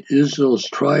celebrate Israel's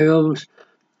triumphs,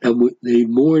 and they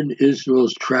mourn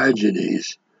Israel's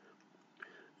tragedies.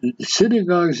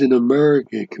 Synagogues in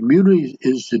America, community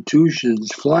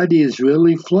institutions fly the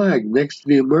Israeli flag next to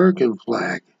the American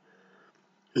flag.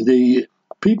 The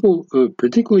people,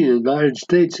 particularly in the United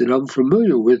States, that I'm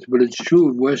familiar with, but it's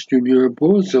true in Western Europe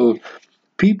also,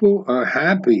 people are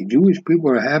happy. Jewish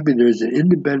people are happy there's an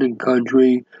independent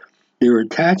country. They're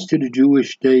attached to the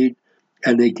Jewish state,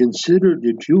 and they consider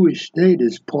the Jewish state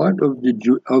as part of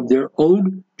their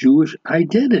own Jewish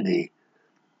identity.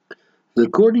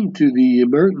 According to the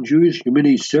American Jewish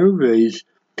Committee surveys,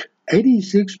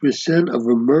 86% of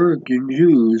American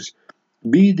Jews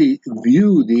view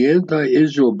the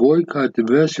anti-Israel boycott,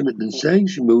 divestment, and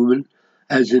sanction movement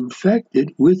as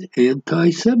infected with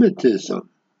anti-Semitism.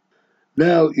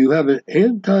 Now, you have an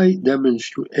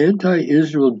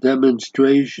anti-Israel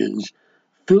demonstrations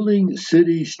filling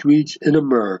city streets in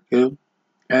America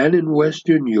and in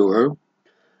Western Europe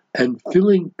and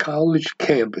filling college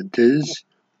campuses.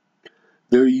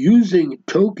 They're using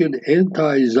token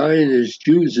anti-Zionist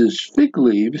Jews as fig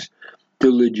leaves to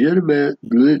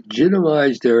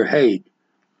legitimize their hate.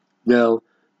 Now,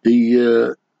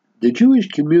 the Jewish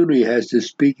community has to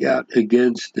speak out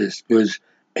against this because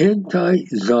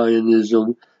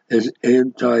anti-Zionism is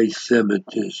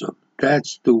anti-Semitism.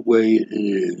 That's the way it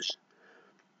is.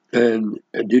 And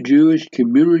the Jewish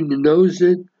community knows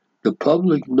it, the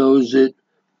public knows it,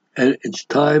 and it's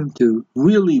time to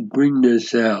really bring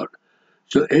this out.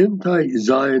 So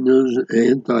anti-Zionism,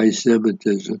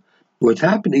 anti-Semitism, what's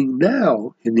happening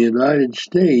now in the United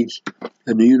States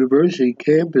and the university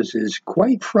campus is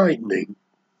quite frightening.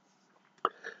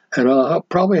 And I'll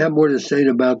probably have more to say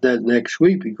about that next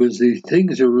week because these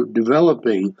things are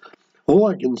developing. All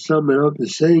I can sum it up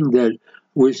is saying that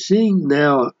we're seeing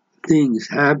now things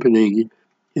happening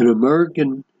in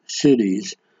American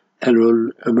cities and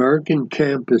on American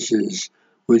campuses.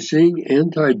 We're seeing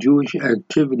anti-Jewish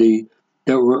activity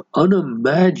that were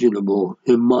unimaginable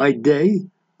in my day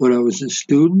when I was a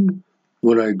student,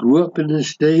 when I grew up in the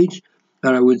States,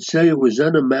 And I would say it was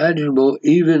unimaginable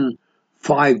even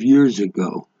 5 years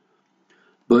ago.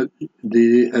 But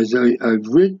as I've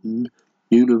written,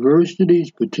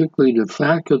 universities, particularly the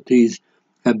faculties,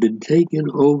 have been taken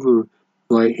over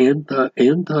by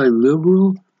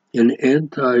anti-liberal and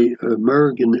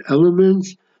anti-American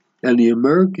elements, and the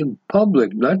American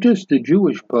public, not just the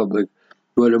Jewish public,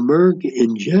 but America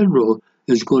in general,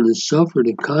 is going to suffer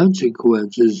the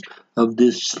consequences of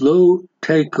this slow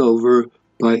takeover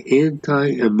by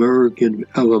anti-American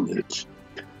elements.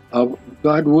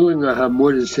 God willing, I have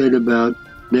more to say about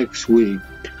next week.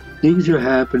 Things are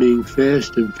happening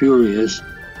fast and furious,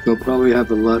 so I'll probably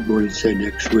have a lot more to say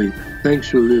next week. Thanks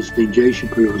for listening. Jay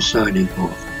Shapiro signing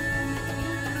off.